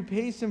who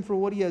repays him for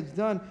what he has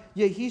done?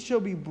 Yet he shall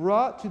be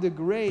brought to the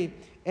grave,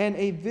 and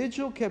a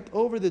vigil kept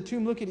over the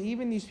tomb. Look at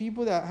even these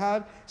people that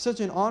have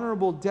such an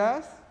honorable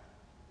death,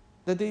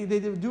 that they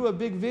do a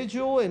big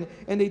vigil, and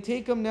they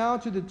take him now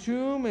to the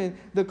tomb, and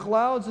the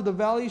clouds of the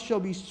valley shall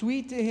be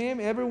sweet to him.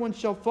 Everyone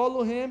shall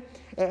follow him,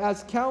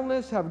 as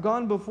countless have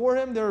gone before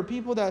him. There are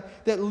people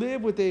that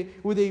live with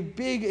a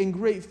big and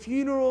great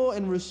funeral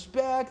and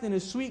respect and a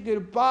sweet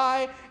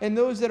goodbye, and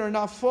those that are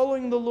not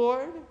following the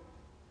Lord,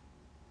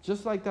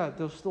 just like that,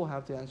 they'll still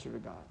have to answer to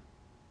God.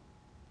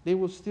 They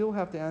will still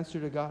have to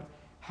answer to God.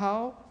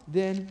 How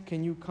then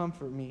can you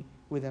comfort me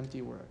with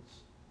empty words?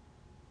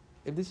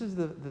 If this is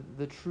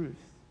the truth,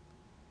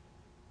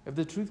 if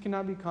the truth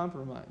cannot be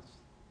compromised,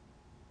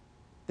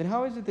 then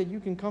how is it that you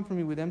can comfort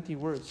me with empty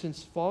words?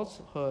 Since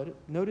falsehood,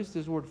 notice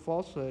this word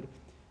falsehood,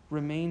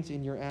 remains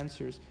in your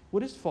answers.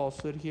 What is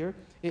falsehood here?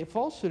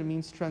 Falsehood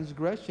means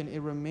transgression.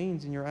 It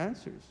remains in your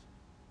answers.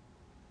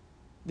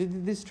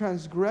 This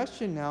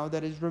transgression now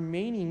that is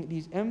remaining,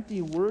 these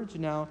empty words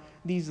now,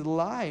 these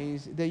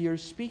lies that you're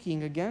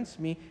speaking against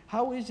me,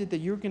 how is it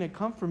that you're going to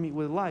comfort me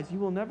with lies? You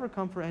will never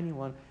comfort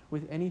anyone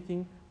with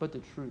anything but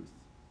the truth.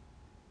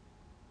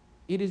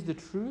 It is the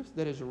truth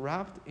that is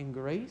wrapped in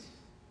grace.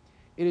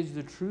 It is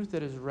the truth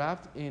that is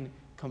wrapped in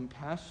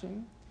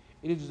compassion.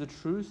 It is the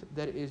truth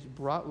that is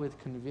brought with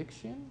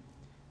conviction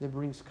that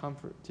brings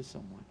comfort to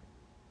someone.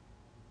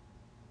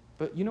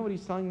 But you know what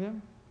he's telling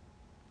them?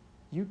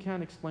 You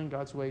can't explain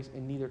God's ways,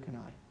 and neither can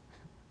I.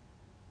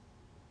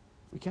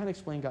 We can't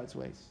explain God's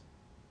ways.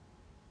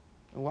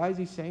 And why is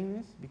he saying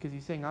this? Because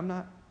he's saying, I'm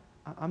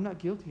not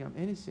guilty, I'm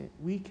innocent.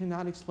 We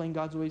cannot explain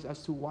God's ways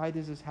as to why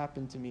this has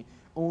happened to me.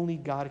 Only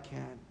God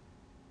can.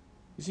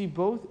 You see,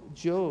 both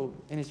Job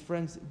and his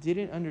friends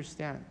didn't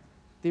understand.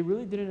 They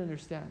really didn't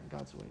understand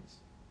God's ways.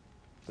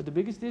 But the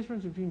biggest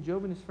difference between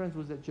Job and his friends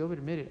was that Job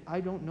admitted,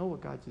 I don't know what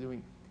God's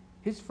doing.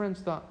 His friends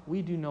thought,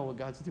 we do know what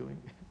God's doing.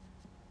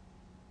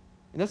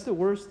 And that's the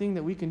worst thing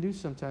that we can do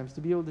sometimes,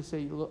 to be able to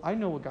say, look, I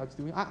know what God's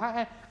doing.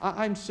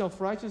 I'm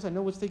self-righteous. I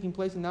know what's taking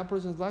place in that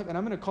person's life, and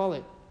I'm going to call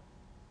it.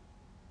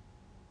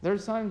 There are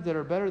times that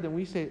are better than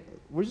we say,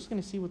 we're just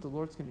going to see what the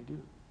Lord's going to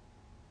do.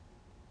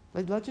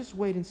 Let's just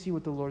wait and see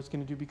what the Lord's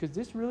going to do, because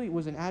this really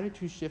was an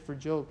attitude shift for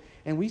Job.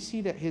 And we see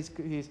that his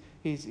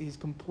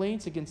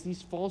complaints against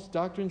these false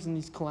doctrines and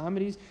these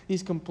calamities,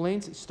 these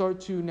complaints start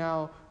to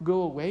now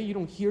go away. You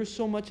don't hear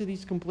so much of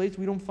these complaints.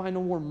 We don't find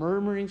no more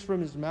murmurings from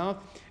his mouth,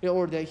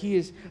 or that he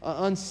is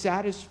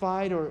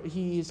unsatisfied, or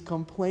he is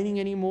complaining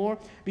anymore,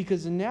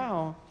 because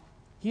now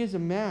he is a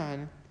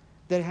man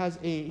that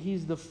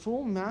he's the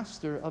full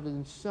master of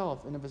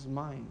himself and of his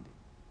mind.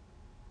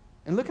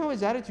 And look how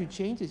his attitude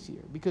changes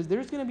here, because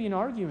there's going to be an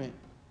argument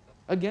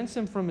against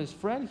him from his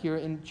friend here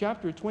in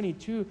chapter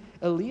 22,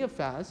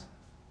 Eliphaz.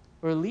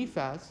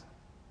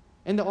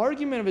 And the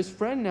argument of his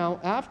friend now,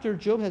 after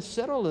Job has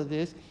said all of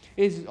this,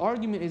 his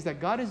argument is that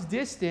God is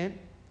distant.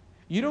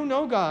 You don't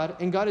know God,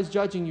 and God is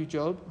judging you,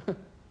 Job.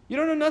 You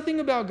don't know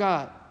nothing about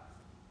God.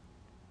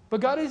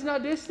 But God is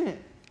not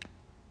distant.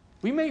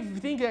 We may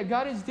think that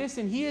God is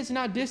distant. He is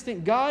not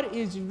distant. God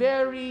is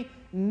very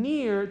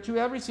near to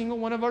every single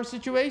one of our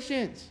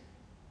situations.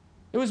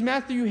 It was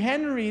Matthew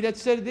Henry that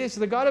said this: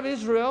 the God of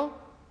Israel,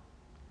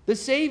 the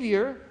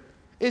Savior,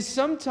 is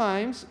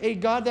sometimes a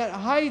God that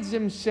hides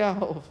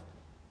himself,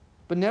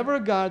 but never a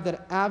God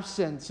that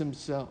absents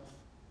himself.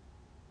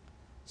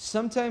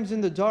 Sometimes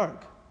in the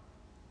dark,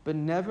 but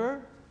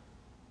never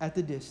at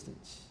the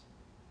distance.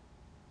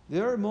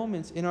 There are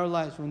moments in our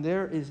lives when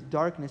there is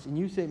darkness, and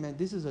you say, man,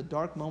 this is a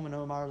dark moment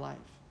of our life.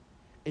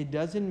 It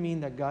doesn't mean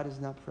that God is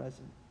not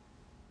present.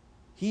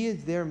 He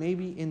is there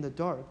maybe in the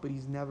dark, but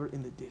he's never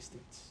in the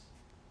distance.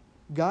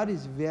 God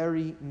is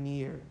very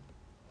near.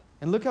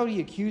 And look how he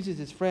accuses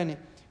his friend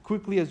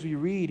quickly as we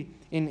read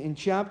in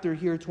chapter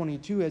here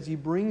 22, as he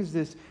brings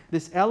this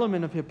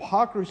element of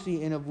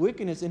hypocrisy and of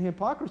wickedness. And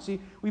hypocrisy,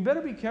 we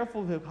better be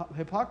careful of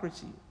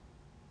hypocrisy,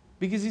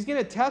 because he's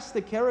going to test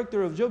the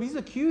character of Job. He's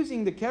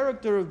accusing the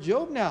character of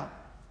Job now.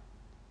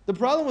 The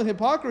problem with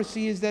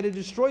hypocrisy is that it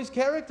destroys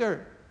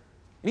character.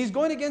 And he's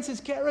going against his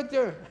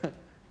character.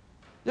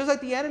 Just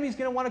like the enemy is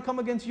going to want to come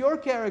against your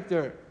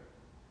character.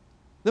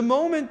 The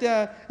moment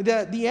that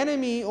the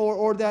enemy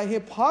or that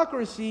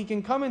hypocrisy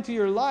can come into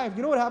your life,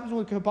 you know what happens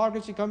when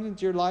hypocrisy comes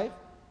into your life?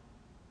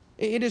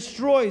 It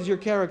destroys your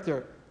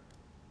character.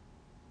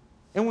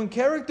 And when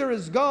character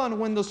is gone,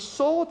 when the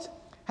salt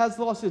has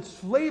lost its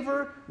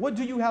flavor, what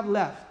do you have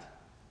left?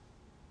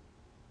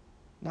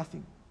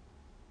 Nothing.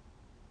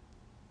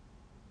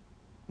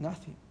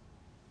 Nothing.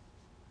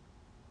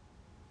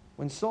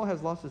 When salt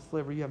has lost its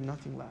flavor, you have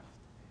nothing left.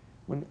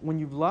 When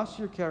you've lost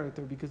your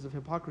character because of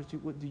hypocrisy,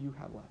 what do you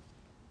have left?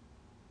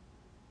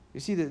 You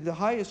see, the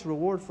highest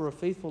reward for a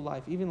faithful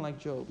life, even like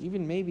Job,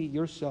 even maybe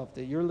yourself,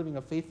 that you're living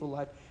a faithful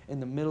life in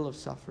the middle of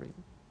suffering,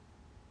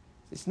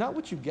 it's not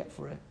what you get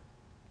for it.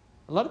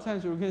 A lot of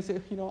times we're going to say,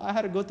 I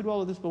had to go through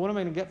all of this, but what am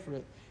I going to get for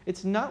it?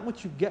 It's not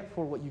what you get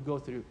for what you go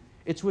through.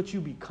 It's what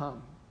you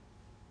become.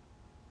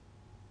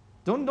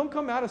 Don't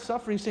come out of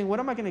suffering saying, what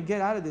am I going to get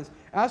out of this?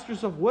 Ask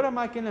yourself, what am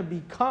I going to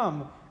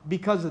become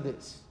because of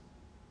this?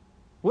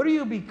 What are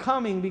you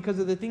becoming because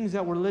of the things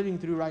that we're living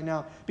through right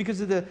now? Because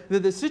of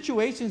the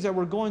situations that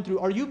we're going through.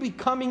 Are you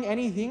becoming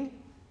anything?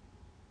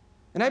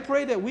 And I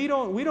pray that we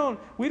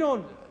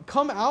don't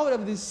come out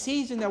of this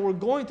season that we're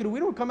going through.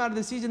 We don't come out of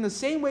the season the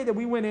same way that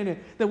we went in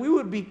it. That we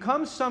would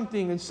become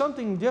something, and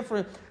something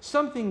different,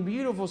 something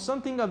beautiful,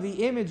 something of the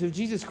image of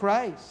Jesus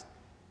Christ.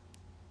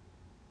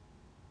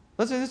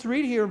 Let's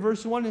read here,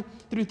 verse 1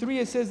 through 3.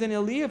 It says, then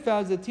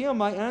Eliphaz the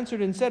Temanite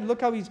answered and said, look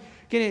how he's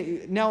going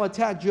to now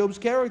attack Job's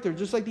character,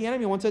 just like the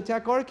enemy wants to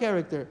attack our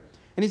character.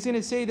 And he's going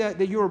to say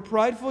that you're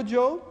prideful,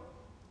 Job.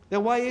 That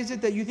why is it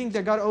that you think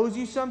that God owes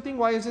you something?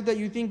 Why is it that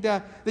you think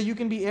that you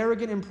can be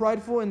arrogant and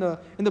prideful in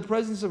the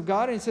presence of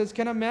God? And it says,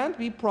 can a man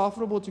be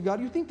profitable to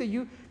God? You think that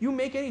you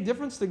make any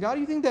difference to God?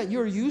 You think that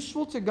you're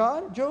useful to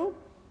God, Job?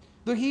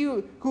 Though he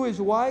who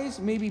is wise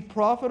may be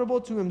profitable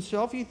to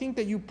himself, you think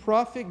that you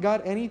profit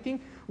God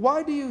anything?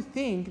 Why do you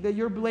think that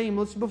you're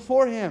blameless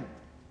before him?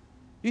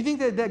 Do you think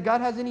that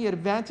God has any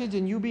advantage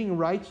in you being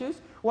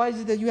righteous? Why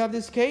is it that you have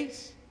this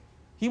case?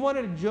 He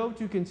wanted Job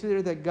to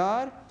consider that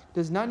God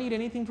does not need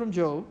anything from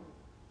Job,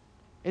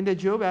 and that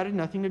Job added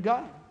nothing to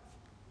God.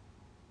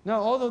 Now,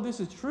 although this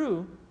is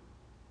true,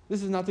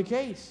 this is not the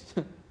case.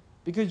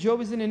 Because Job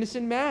is an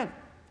innocent man.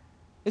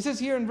 It says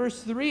here in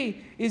verse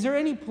 3, is there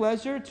any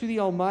pleasure to the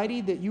Almighty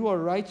that you are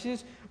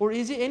righteous? Or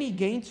is it any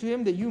gain to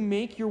him that you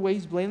make your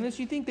ways blameless?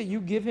 You think that you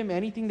give him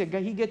anything, that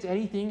he gets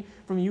anything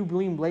from you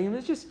being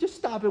blameless? Just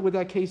stop it with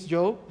that case,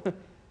 Job.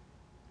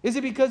 Is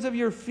it because of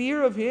your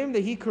fear of him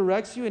that he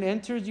corrects you and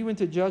enters you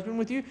into judgment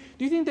with you?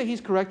 Do you think that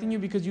he's correcting you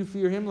because you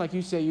fear him like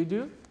you say you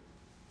do?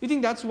 You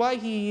think that's why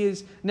he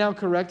is now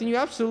correcting you?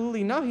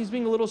 Absolutely not. He's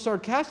being a little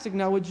sarcastic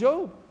now with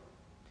Job.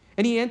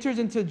 And he enters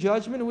into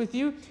judgment with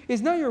you.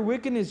 Is not your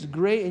wickedness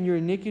great and your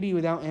iniquity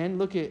without end?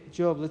 Look at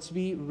Job. Let's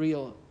be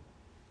real.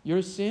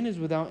 Your sin is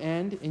without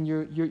end, and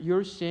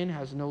your sin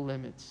has no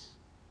limits.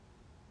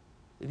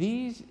 And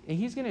he's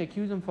going to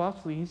accuse him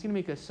falsely. He's going to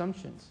make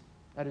assumptions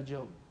out of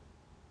Job.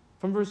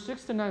 From verse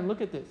 6 to 9,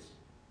 look at this.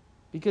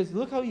 Because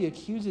look how he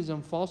accuses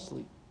him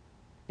falsely.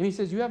 And he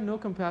says, you have no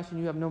compassion,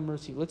 you have no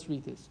mercy. Let's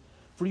read this.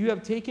 For you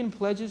have taken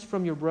pledges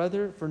from your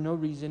brother for no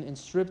reason and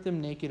stripped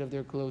them naked of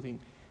their clothing.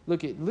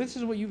 Look, this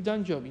is what you've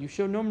done, Job. You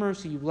showed no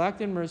mercy. You've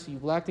lacked in mercy.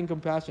 You've lacked in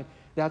compassion.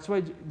 That's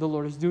why the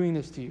Lord is doing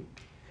this to you.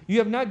 You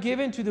have not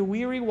given to the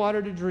weary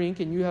water to drink,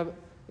 and you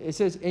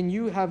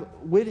have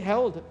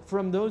withheld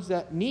from those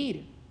that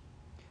need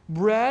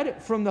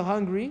bread from the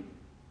hungry.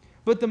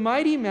 But the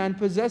mighty man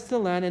possessed the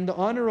land, and the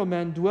honorable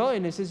man dwell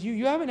in it. It says,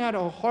 you haven't had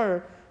a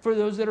heart for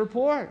those that are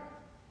poor.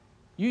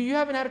 You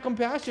haven't had a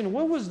compassion.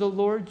 What was the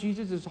Lord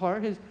Jesus'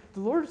 heart? The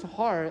Lord's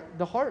heart,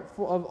 the heart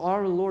of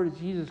our Lord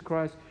Jesus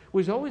Christ,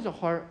 was always a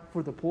heart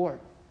for the poor.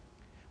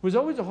 Was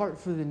always a heart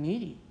for the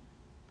needy.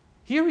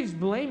 Here he's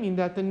blaming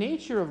that the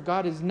nature of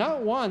God is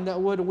not one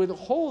that would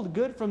withhold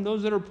good from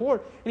those that are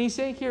poor. And he's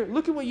saying here,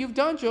 look at what you've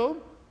done, Job.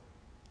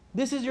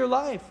 This is your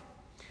life.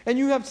 And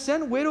you have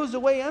sent widows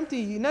away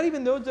empty. Not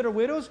even those that are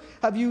widows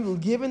have you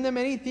given them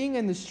anything,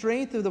 and the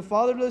strength of the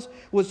fatherless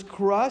was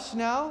crushed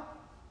now.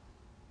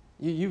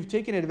 You've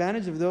taken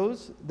advantage of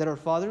those that are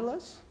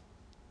fatherless.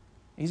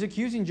 He's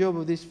accusing Job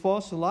of these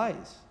false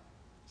lies.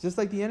 Just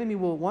like the enemy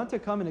will want to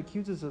come and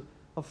accuse us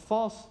of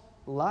false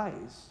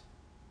lies.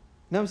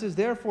 Now it says,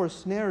 therefore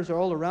snares are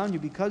all around you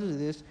because of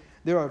this.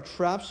 There are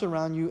traps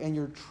around you, and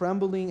you're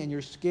trembling, and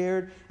you're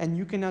scared, and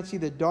you cannot see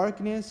the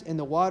darkness and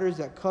the waters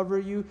that cover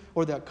you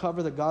or that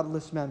cover the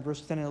godless man.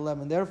 Verse 10 and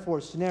 11. Therefore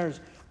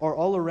snares are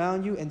all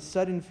around you, and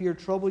sudden fear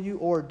trouble you,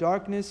 or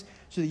darkness,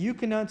 so that you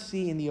cannot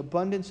see, and the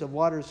abundance of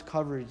waters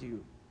covers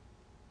you.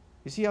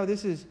 You see how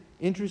this is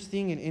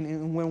interesting,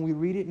 and when we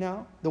read it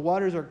now? The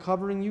waters are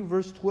covering you.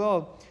 Verse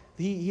 12.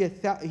 He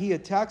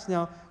attacks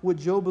now what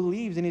Job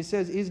believes, and he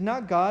says, is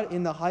not God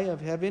in the high of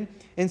heaven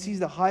and sees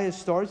the highest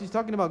stars? He's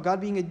talking about God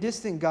being a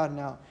distant God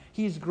now.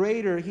 He's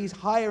greater. He's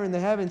higher in the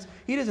heavens.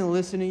 He doesn't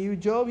listen to you,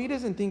 Job. He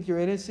doesn't think you're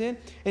innocent.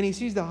 And he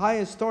sees the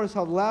highest stars,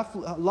 how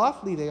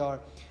lofty they are.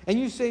 And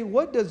you say,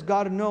 what does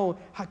God know?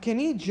 How can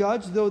he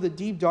judge, though, the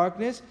deep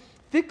darkness?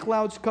 Thick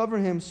clouds cover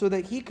him so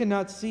that he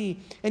cannot see,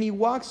 and he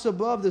walks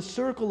above the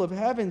circle of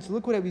heavens.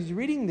 Look what he's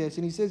reading this,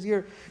 and he says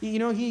here,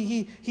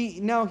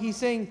 now he's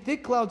saying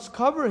thick clouds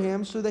cover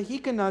him so that he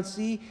cannot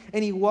see,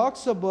 and he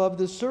walks above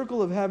the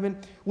circle of heaven.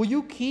 Will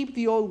you keep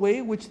the old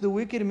way which the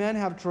wicked men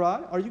have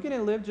trod? Are you going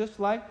to live just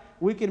like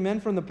wicked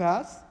men from the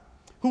past,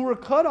 who were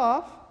cut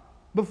off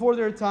before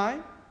their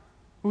time,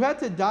 who had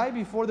to die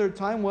before their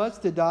time was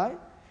to die,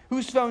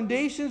 whose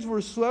foundations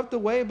were swept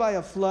away by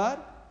a flood?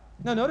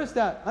 Now notice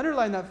that,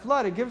 underline that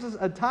flood. It gives us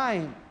a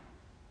time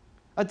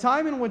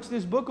in which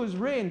this book was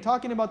written,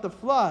 talking about the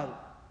flood.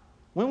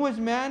 When was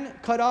man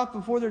cut off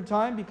before their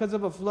time because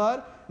of a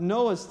flood?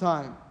 Noah's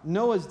time,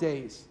 Noah's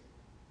days,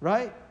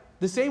 right?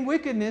 The same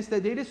wickedness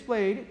that they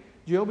displayed,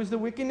 Job, is the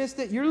wickedness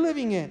that you're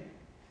living in.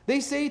 They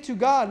say to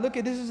God, look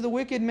at this is the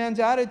wicked man's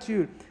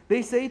attitude.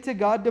 They say to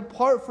God,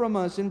 depart from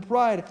us in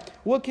pride.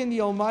 What can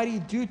the Almighty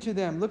do to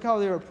them? Look how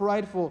they are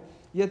prideful,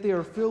 yet they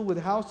are filled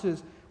with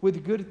houses,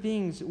 with good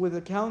things, with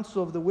the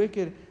counsel of the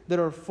wicked that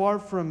are far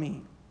from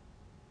me.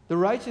 The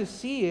righteous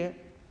see it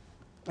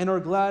and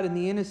are glad, and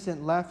the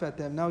innocent laugh at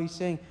them. Now he's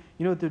saying,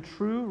 the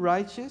true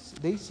righteous,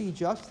 they see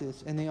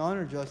justice and they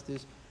honor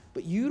justice,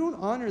 but you don't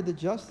honor the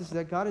justice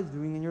that God is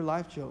doing in your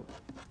life, Job.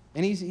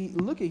 And as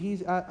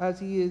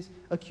he is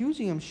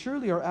accusing him,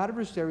 surely our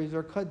adversaries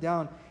are cut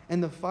down,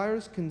 and the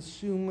fires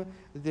consume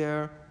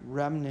their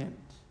remnant.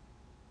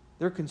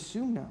 They're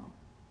consumed now.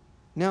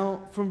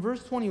 Now, from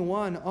verse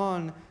 21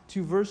 on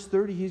to verse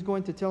 30, he's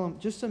going to tell him,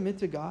 just submit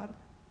to God.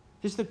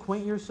 Just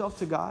acquaint yourself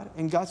to God,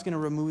 and God's going to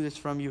remove this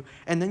from you.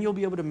 And then you'll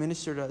be able to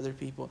minister to other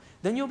people.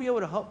 Then you'll be able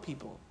to help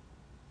people.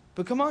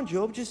 But come on,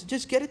 Job,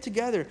 just get it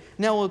together.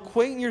 Now,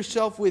 acquaint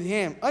yourself with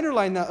him.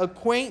 Underline that,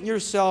 acquaint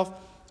yourself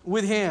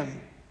with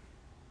him.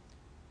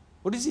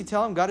 What does he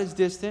tell him? God is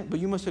distant,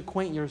 but you must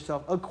acquaint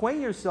yourself. Acquaint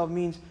yourself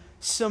means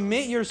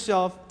submit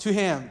yourself to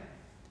him.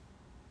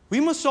 We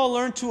must all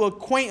learn to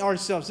acquaint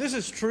ourselves. This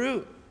is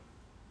true.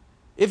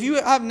 If you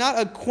have not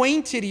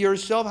acquainted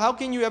yourself, how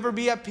can you ever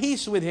be at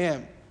peace with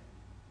him?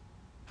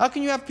 How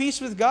can you have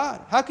peace with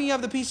God? How can you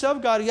have the peace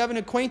of God if you haven't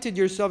acquainted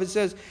yourself? It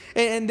says,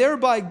 and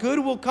thereby good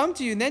will come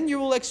to you. And then you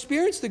will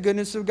experience the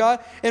goodness of God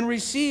and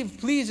receive,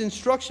 please,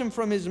 instruction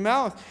from His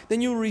mouth.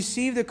 Then you will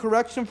receive the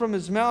correction from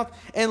His mouth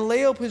and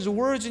lay up His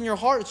words in your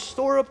heart.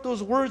 Store up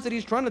those words that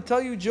He's trying to tell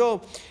you,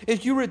 Job.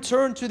 If you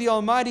return to the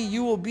Almighty,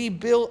 you will be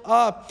built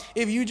up.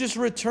 If you just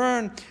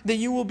return, then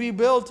you will be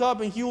built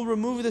up, and He will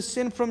remove the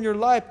sin from your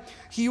life.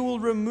 He will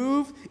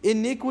remove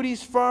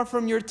iniquities far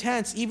from your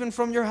tents, even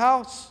from your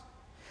house.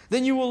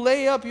 Then you will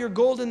lay up your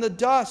gold in the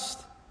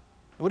dust.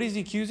 What is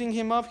he accusing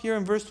him of here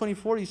in verse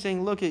 24? He's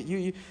saying, look,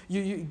 you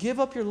give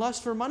up your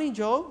lust for money,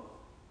 Job.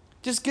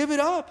 Just give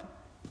it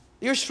up.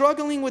 You're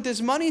struggling with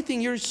this money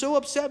thing. You're so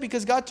upset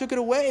because God took it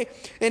away.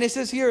 And it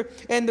says here,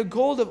 and the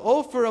gold of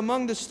Ophir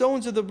among the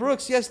stones of the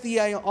brooks. Yes, the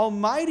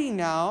Almighty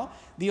now,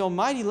 the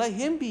Almighty, let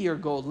Him be your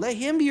gold. Let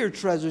Him be your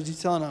treasures,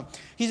 He's telling him.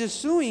 He's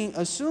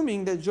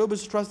assuming that Job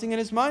is trusting in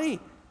his money.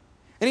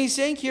 And he's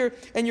saying here,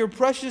 and your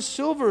precious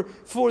silver,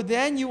 for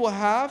then you will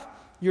have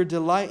your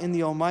delight in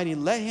the Almighty.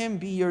 Let Him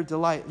be your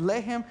delight.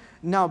 Let Him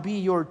now be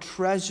your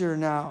treasure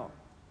now.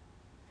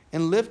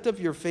 And lift up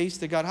your face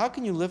to God. How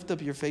can you lift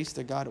up your face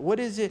to God? What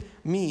does it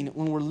mean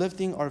when we're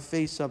lifting our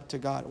face up to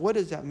God? What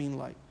does that mean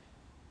like?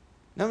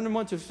 Number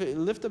one, to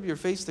lift up your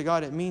face to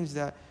God, it means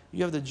that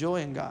you have the joy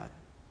in God.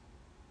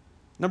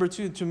 Number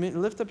two, to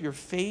lift up your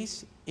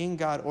face in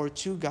God or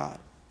to God.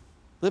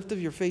 Lift up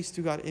your face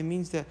to God. It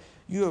means that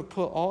you have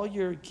put all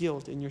your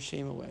guilt and your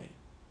shame away.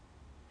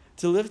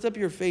 To lift up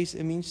your face,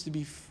 it means to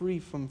be free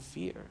from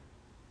fear. And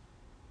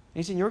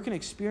He's saying you're going to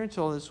experience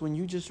all this when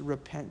you just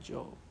repent,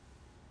 Job.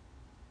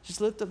 Just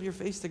lift up your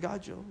face to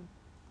God, Job.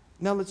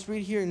 Now let's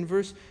read here in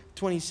verse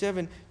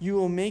 27. You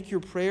will make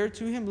your prayer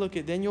to Him. Look,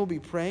 then you'll be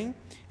praying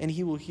and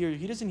He will hear you.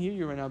 He doesn't hear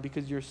you right now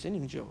because you're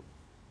sinning, Job.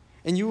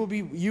 And you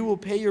will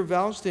pay your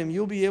vows to Him.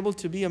 You'll be able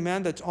to be a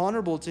man that's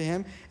honorable to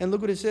Him. And look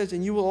what it says.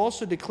 And you will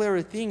also declare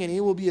a thing, and it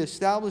will be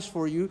established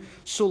for you.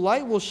 So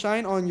light will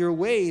shine on your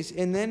ways,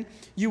 and then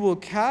you will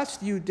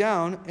cast you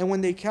down. And when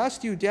they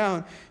cast you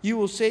down, you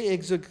will say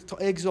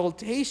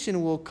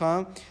exaltation will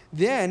come.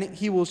 Then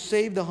He will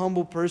save the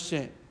humble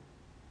person.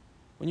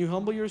 When you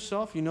humble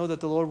yourself, you know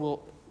that the Lord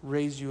will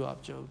raise you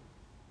up, Job.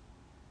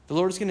 The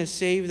Lord is going to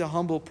save the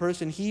humble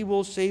person. He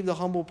will save the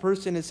humble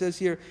person. It says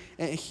here,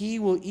 and He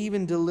will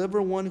even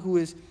deliver one who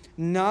is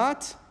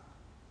not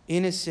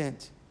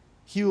innocent.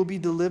 He will be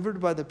delivered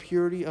by the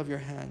purity of your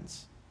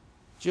hands.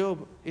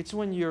 Job, it's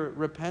when you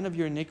repent of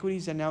your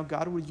iniquities and now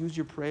God will use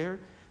your prayer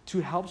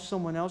to help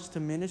someone else, to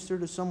minister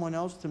to someone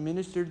else, to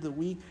minister to the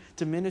weak,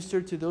 to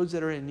minister to those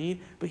that are in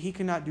need. But He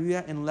cannot do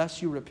that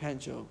unless you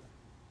repent, Job.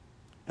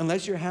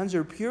 Unless your hands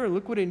are pure.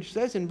 Look what it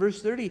says in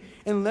verse 30.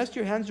 Unless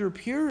your hands are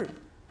pure.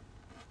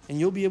 And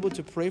you'll be able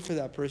to pray for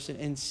that person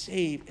and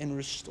save and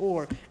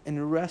restore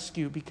and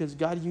rescue because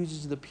God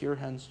uses the pure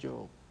hands,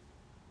 Job.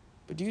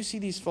 But do you see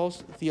these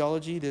false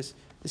theology, this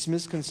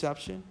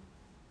misconception?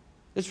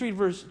 Let's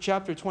read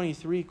chapter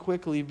 23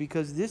 quickly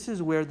because this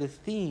is where the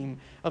theme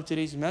of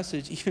today's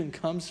message even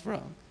comes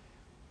from.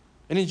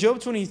 And in Job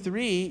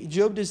 23,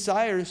 Job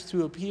desires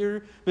to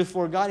appear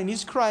before God and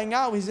he's crying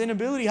out his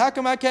inability. How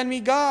come I can't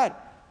meet God?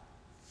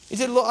 He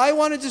said, look, I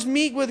want to just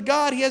meet with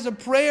God. He has a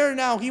prayer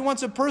now. He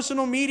wants a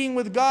personal meeting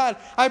with God.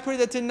 I pray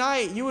that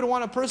tonight you would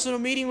want a personal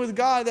meeting with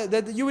God.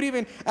 That you would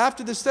even,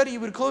 after the study,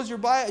 you would close your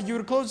Bible, you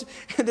would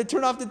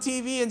turn off the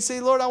TV and say,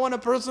 Lord, I want a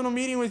personal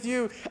meeting with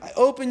you.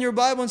 Open your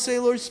Bible and say,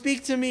 Lord,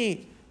 speak to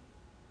me.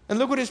 And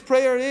look what his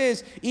prayer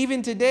is.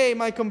 Even today,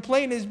 my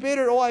complaint is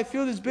bitter. Oh, I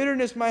feel this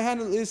bitterness. My hand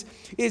is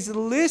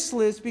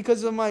listless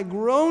because of my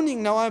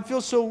groaning. Now I feel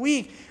so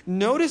weak.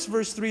 Notice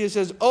verse 3. It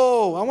says,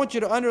 oh. I want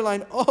you to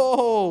underline,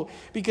 oh.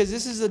 Because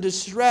this is the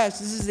distress.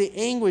 This is the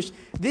anguish.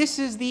 This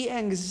is the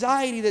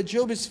anxiety that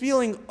Job is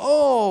feeling.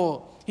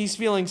 Oh, he's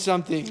feeling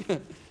something.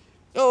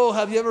 Oh,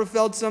 have you ever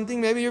felt something?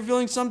 Maybe you're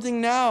feeling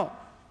something now.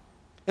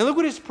 And look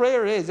what his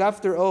prayer is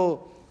after,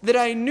 oh. That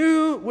I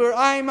knew where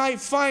I might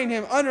find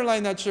Him.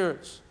 Underline that,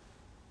 church.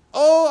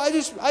 Oh,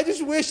 I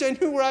just wish I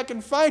knew where I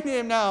can find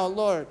Him now,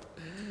 Lord.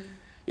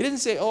 He didn't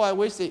say, oh, I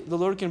wish that the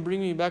Lord can bring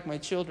me back my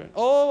children.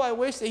 Oh, I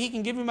wish that He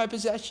can give me my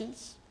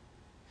possessions.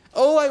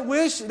 Oh, I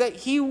wish that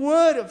He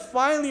would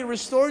finally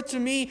restore to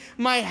me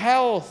my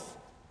health,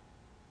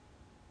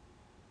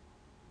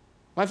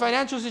 my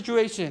financial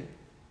situation.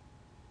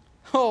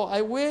 Oh,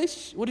 I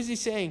wish, what is he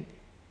saying?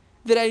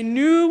 That I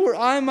knew where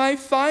I might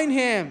find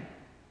Him,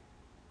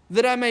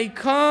 that I may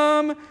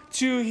come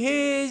to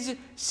His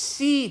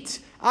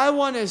seat. I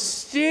want to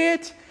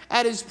sit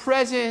at His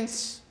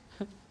presence.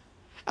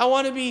 I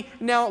want to be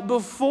now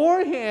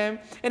before Him,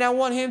 and I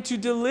want Him to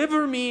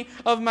deliver me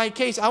of my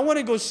case. I want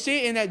to go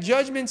sit in that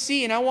judgment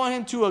seat, and I want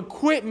Him to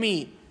acquit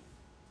me.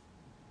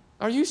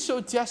 Are you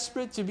so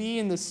desperate to be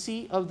in the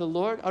seat of the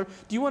Lord? Or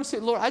do you want to say,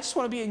 Lord, I just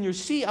want to be in your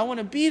seat. I want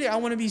to be there. I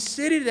want to be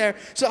sitting there.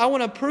 So I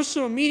want a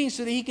personal meeting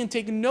so that He can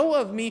take note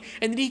of me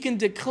and that He can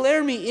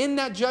declare me in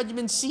that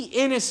judgment seat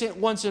innocent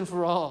once and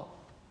for all.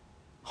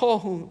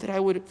 Oh, that I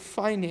would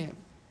find Him.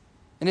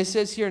 And it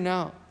says here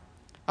now,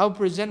 I'll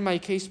present my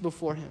case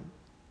before Him.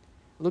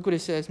 Look what it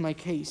says, my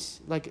case.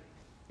 Like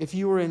if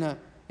you were in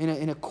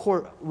a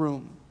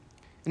courtroom,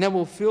 and I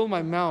will fill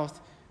my mouth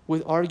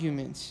with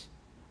arguments.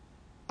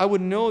 I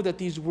would know that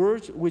these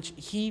words which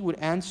he would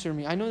answer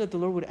me, I know that the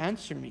Lord would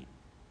answer me.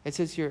 It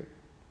says here,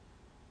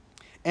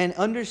 and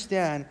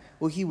understand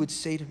what he would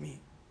say to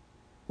me.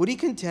 Would he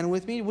contend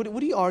with me?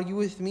 Would he argue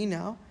with me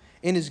now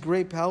in his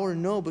great power?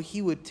 No, but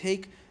he would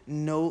take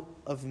note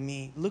of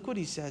me. Look what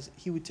he says.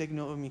 He would take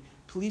note of me.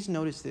 Please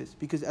notice this,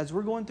 because as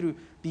we're going through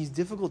these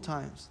difficult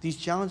times, these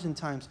challenging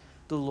times,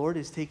 the Lord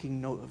is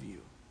taking note of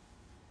you.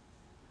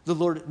 The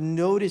Lord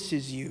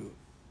notices you.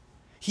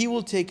 He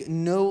will take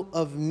note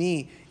of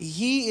me.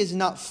 He is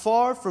not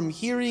far from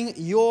hearing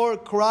your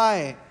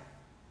cry.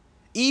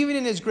 Even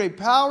in his great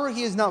power,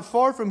 he is not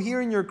far from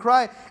hearing your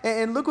cry.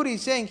 And look what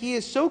he's saying. He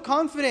is so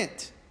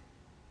confident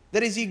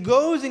that as he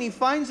goes and he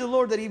finds the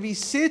Lord, that if he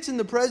sits in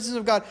the presence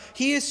of God,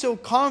 he is so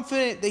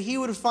confident that he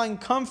would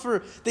find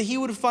comfort, that he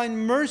would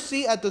find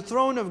mercy at the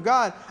throne of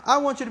God. I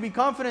want you to be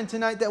confident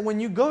tonight that when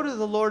you go to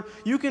the Lord,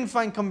 you can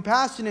find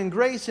compassion and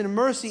grace and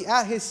mercy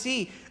at his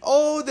seat.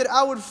 Oh, that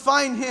I would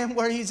find him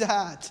where he's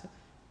at.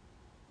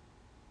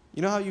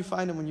 You know how you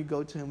find him? When you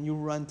go to him, you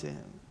run to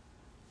him.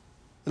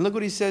 And look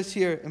what he says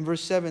here in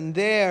verse 7.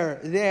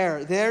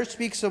 There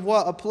speaks of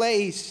what? A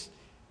place.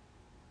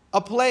 A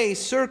place,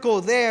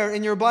 circle there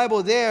in your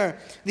Bible there.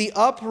 The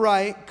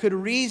upright could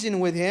reason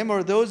with him,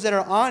 or those that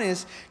are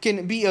honest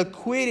can be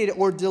acquitted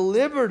or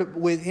delivered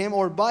with him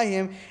or by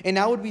him, and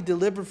I would be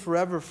delivered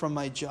forever from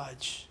my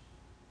judge.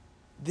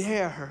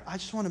 There. I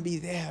just want to be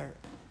there.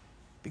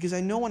 Because I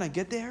know when I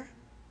get there,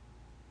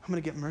 I'm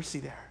going to get mercy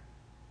there.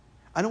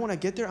 I know when I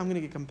get there, I'm going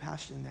to get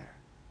compassion there.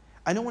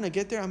 I know when I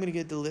get there, I'm going to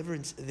get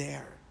deliverance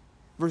there.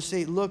 Verse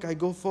 8, look, I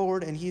go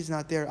forward and he's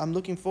not there. I'm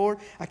looking forward,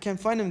 I can't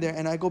find him there.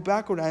 And I go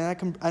backward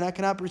and I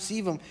cannot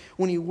perceive him.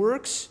 When he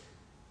works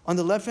on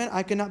the left hand,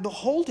 I cannot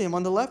behold him.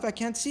 On the left, I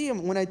can't see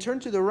him. When I turn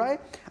to the right,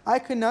 I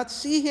cannot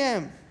see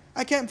him.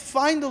 I can't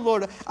find the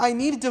Lord. I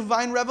need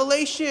divine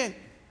revelation.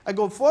 I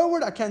go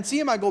forward, I can't see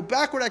him. I go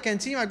backward, I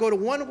can't see him. I go to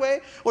one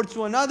way or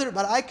to another,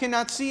 but I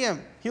cannot see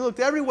him. He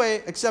looked every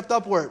way except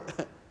upward.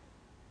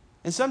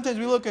 And sometimes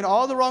we look in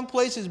all the wrong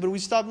places, but we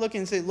stop looking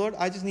and say, Lord,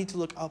 I just need to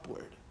look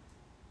upward.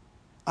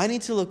 I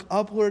need to look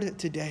upward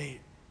today.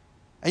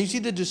 And you see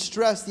the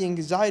distress, the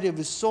anxiety of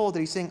his soul that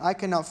he's saying, I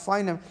cannot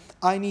find him.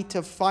 I need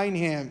to find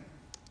him.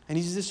 And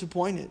he's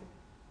disappointed.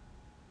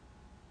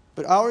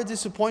 But our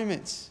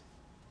disappointments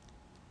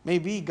may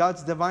be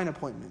God's divine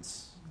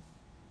appointments.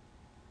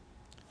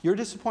 Your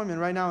disappointment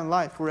right now in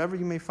life, wherever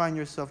you may find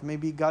yourself, may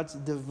be God's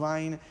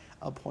divine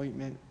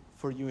appointment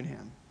for you and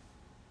him.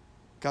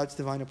 God's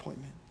divine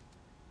appointment.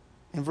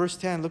 In verse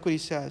 10, look what he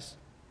says.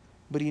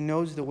 But he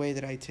knows the way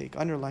that I take.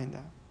 Underline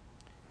that.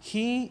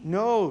 He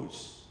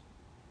knows.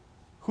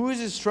 Who is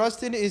his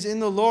trust in is in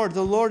the Lord.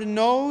 The Lord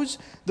knows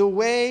the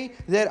way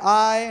that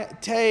I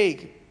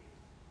take.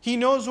 He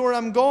knows where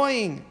I'm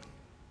going.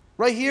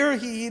 Right here,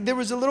 there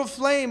was a little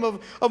flame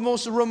of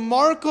most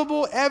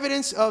remarkable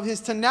evidence of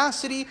his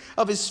tenacity,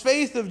 of his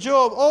faith of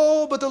Job.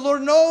 Oh, but the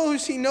Lord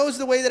knows. He knows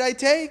the way that I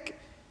take.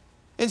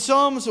 In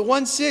Psalms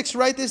 1:6,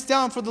 write this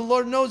down. For the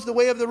Lord knows the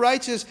way of the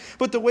righteous,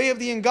 but the way of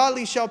the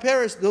ungodly shall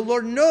perish. The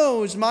Lord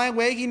knows my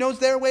way. He knows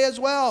their way as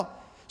well.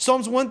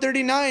 Psalms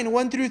 139,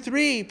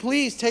 1-3.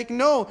 Please take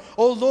note.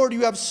 Oh Lord,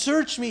 you have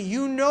searched me.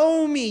 You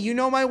know me. You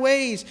know my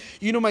ways.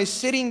 You know my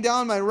sitting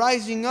down, my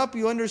rising up.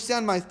 You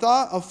understand my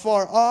thought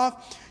afar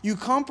off. You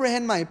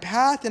comprehend my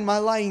path and my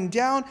lying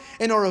down,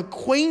 and are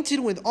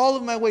acquainted with all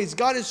of my ways.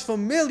 God is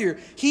familiar.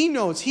 He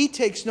knows. He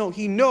takes note.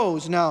 He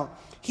knows now.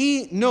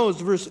 He knows,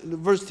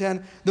 verse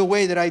 10, the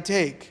way that I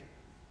take.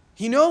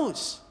 He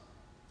knows.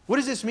 What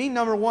does this mean?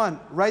 Number one,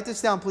 write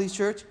this down, please,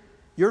 church.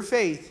 Your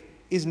faith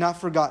is not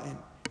forgotten.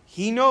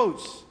 He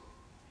knows.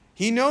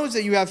 He knows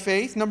that you have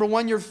faith. Number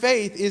one, your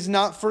faith is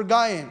not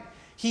forgotten.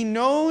 He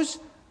knows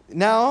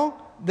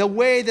now the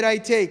way that I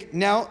take.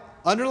 Now,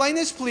 underline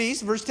this,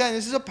 please. Verse 10,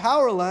 this is a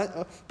power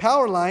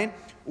line.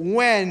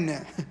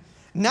 When.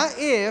 Not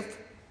if,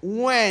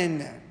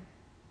 when.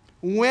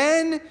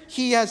 When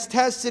he has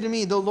tested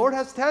me. The Lord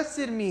has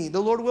tested me.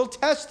 The Lord will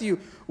test you.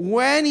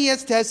 When he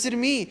has tested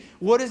me.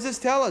 What does this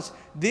tell us?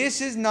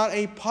 This is not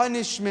a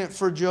punishment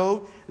for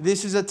Job.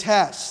 This is a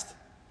test.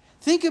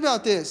 Think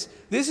about this.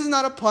 This is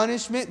not a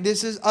punishment.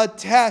 This is a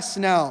test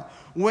now.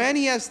 When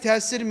he has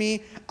tested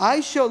me,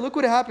 look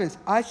what happens.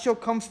 I shall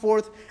come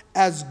forth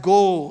as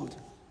gold.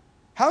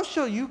 How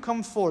shall you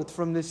come forth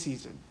from this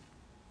season?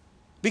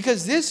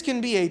 Because this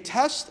can be a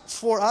test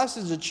for us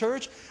as a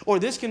church, or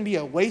this can be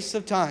a waste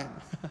of time.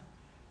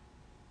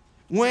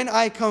 When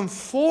I come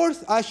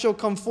forth, I shall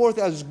come forth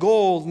as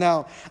gold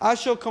now. I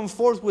shall come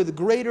forth with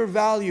greater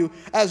value,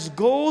 as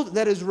gold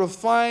that is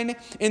refined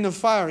in the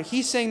fire.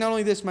 He's saying not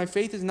only this, my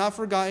faith is not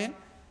forgotten.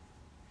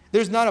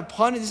 This is not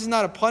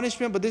a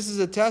punishment, but this is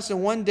a test.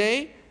 And one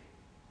day,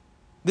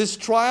 this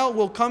trial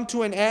will come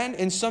to an end,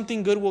 and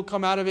something good will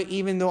come out of it,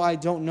 even though I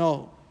don't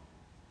know.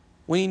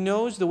 When he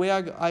knows the way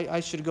I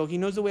should go, he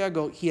knows the way I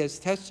go. He has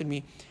tested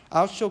me.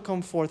 I shall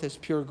come forth as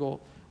pure gold.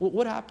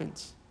 What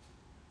happens?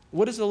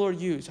 What does the Lord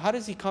use? How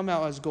does he come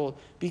out as gold?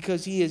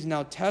 Because he is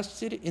now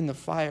tested in the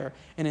fire.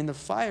 And in the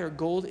fire,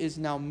 gold is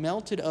now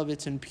melted of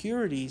its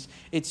impurities.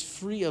 It's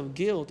free of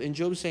guilt. And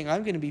Job's saying,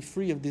 I'm going to be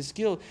free of this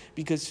guilt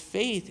because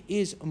faith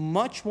is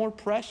much more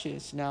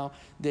precious now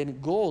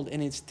than gold,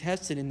 and it's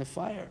tested in the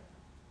fire.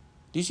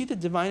 Do you see the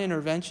divine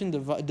intervention,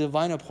 the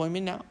divine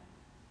appointment now?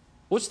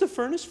 What's the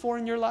furnace for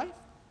in your life?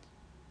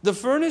 The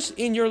furnace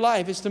in your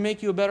life is to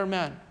make you a better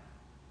man.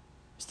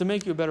 It's to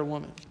make you a better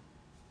woman.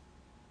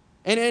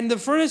 And the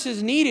furnace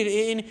is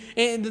needed.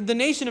 In the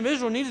nation of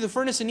Israel needed the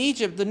furnace in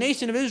Egypt. The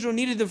nation of Israel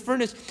needed the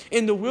furnace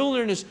in the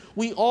wilderness.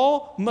 We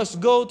all must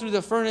go through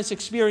the furnace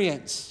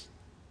experience.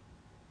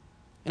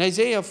 In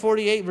Isaiah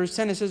 48 verse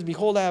 10 it says,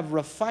 behold, I have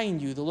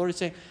refined you. The Lord is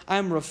saying, I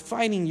am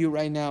refining you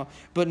right now,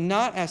 but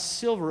not as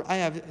silver. I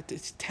have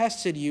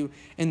tested you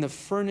in the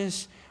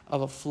furnace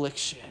of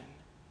affliction.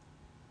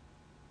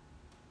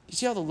 You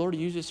see how the Lord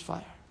uses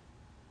fire?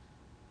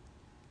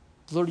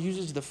 The Lord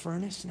uses the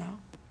furnace now.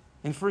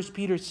 In 1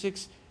 Peter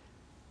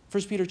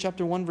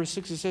chapter 1, verse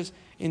 6, it says,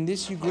 in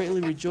this you greatly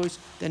rejoice,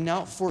 that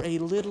now for a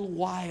little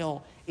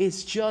while,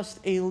 it's just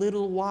a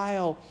little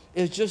while,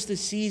 it's just a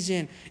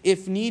season,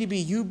 if need be,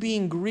 you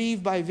being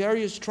grieved by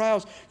various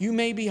trials, you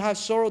maybe have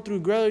sorrow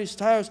through various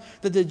trials,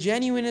 that the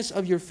genuineness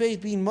of your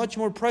faith, being much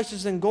more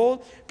precious than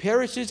gold,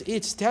 perishes,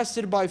 it's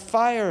tested by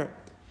fire.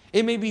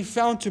 It may be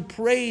found to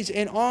praise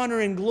and honor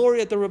and glory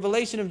at the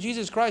revelation of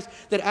Jesus Christ,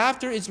 that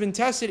after it's been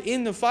tested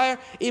in the fire,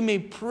 it may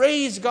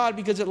praise God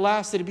because it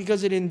lasted,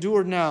 because it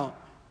endured now.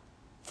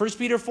 1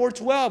 Peter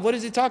 4:12, what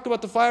does it talk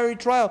about the fiery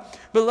trial?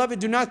 Beloved,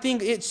 do not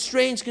think it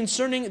strange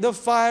concerning the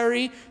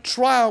fiery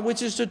trial,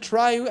 which is to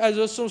try you as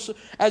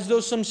though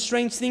some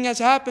strange thing has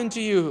happened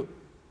to you.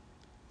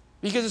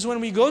 Because it's when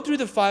we go through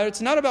the fire,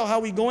 it's not about how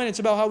we go in, it's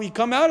about how we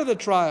come out of the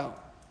trial.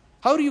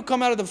 How do you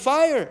come out of the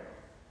fire?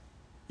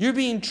 You're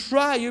being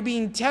tried, you're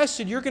being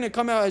tested. You're going to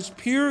come out as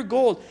pure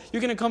gold. You're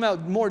going to come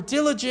out more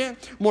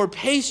diligent, more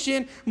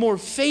patient, more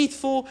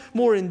faithful,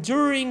 more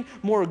enduring,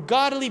 more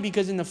godly,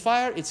 because in the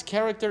fire, it's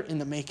character in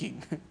the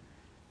making.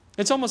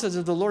 It's almost as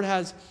if the Lord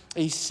has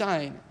a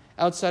sign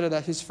outside of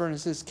that, his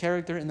furnace, says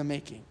character in the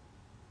making.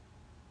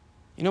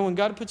 You know, when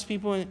God puts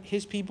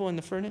his people in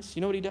the furnace,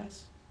 you know what he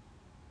does?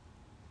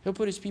 He'll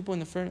put his people in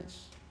the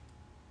furnace.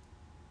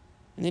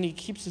 And then he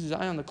keeps his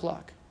eye on the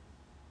clock.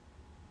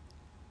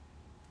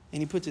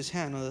 And he puts his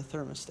hand on the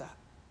thermostat.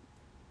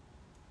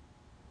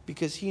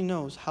 Because he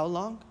knows how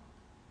long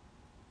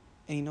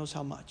and he knows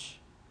how much.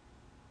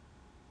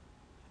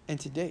 And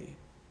today,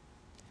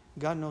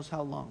 God knows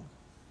how long.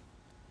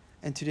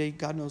 And today,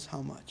 God knows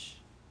how much.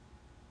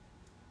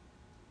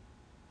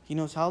 He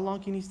knows how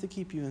long he needs to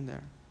keep you in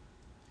there.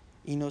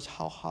 He knows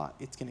how hot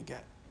it's going to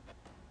get.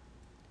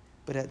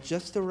 But at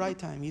just the right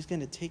time, he's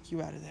going to take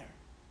you out of there.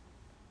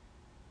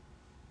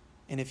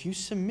 And if you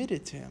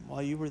submitted to him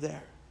while you were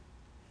there,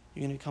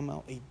 you're going to come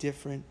out a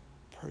different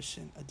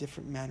person, a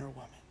different man or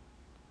woman.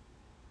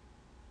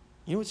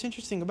 You know what's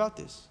interesting about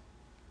this?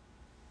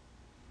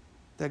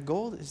 That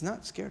gold is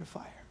not scared of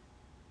fire.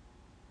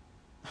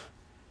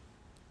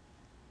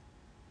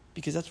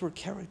 Because that's where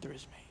character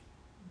is made.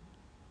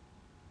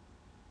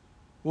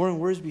 Warren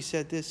Wiersbe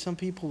said this, some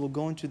people will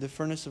go into the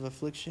furnace of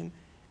affliction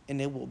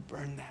and it will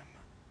burn them.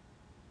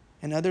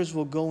 And others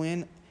will go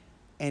in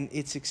and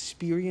its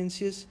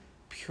experiences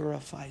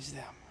purifies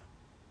them.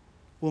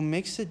 What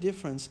makes the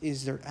difference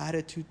is their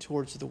attitude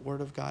towards the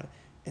Word of God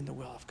and the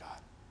will of God.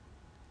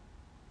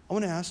 I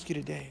want to ask you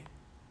today,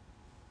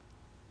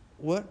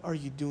 what are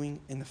you doing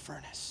in the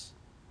furnace?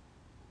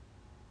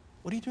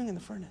 What are you doing in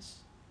the furnace?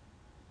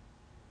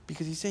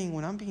 Because he's saying,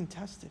 when I'm being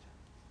tested,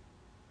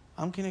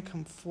 I'm going to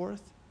come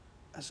forth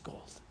as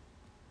gold.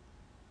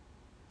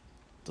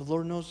 The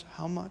Lord knows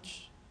how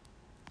much.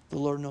 The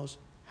Lord knows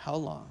how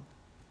long.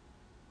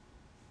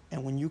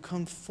 And when you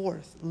come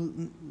forth,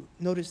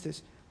 notice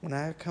this. When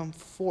I come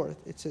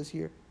forth, it says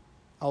here,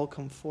 I will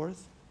come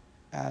forth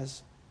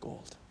as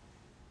gold.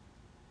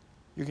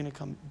 You're going to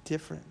come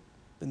different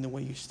than the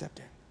way you stepped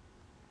in.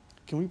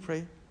 Can we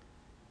pray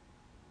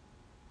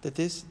that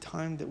this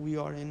time that we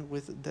are in,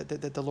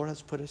 that the Lord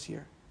has put us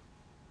here,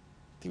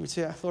 He would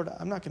say, Lord,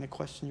 I'm not going to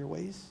question your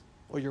ways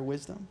or your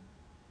wisdom.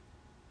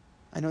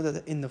 I know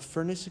that in the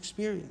furnace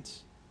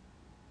experience,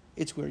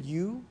 it's where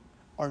you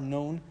are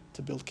known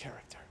to build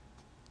character.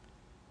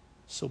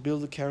 So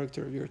build the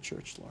character of your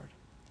church, Lord.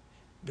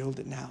 Build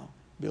it now.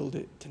 Build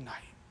it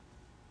tonight.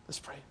 Let's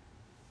pray.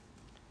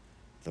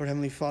 Lord,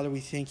 Heavenly Father, we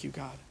thank you,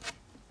 God.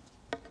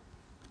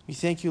 We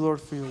thank you,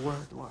 Lord, for your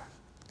word, Lord.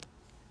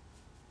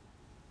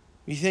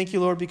 We thank you,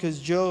 Lord,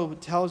 because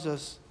Job tells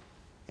us,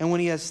 and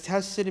when he has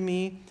tested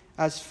me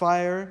as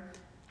fire,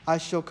 I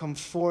shall come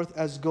forth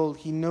as gold.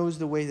 He knows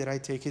the way that I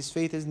take. His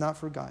faith is not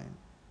forgotten.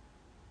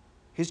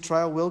 His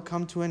trial will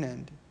come to an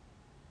end,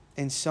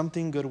 and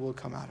something good will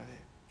come out of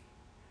it.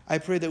 I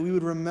pray that we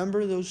would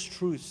remember those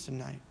truths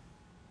tonight.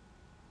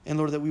 And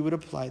Lord, that we would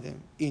apply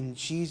them. In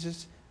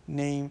Jesus'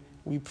 name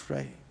we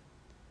pray.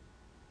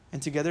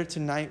 And together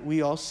tonight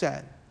we all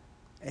said,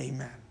 Amen.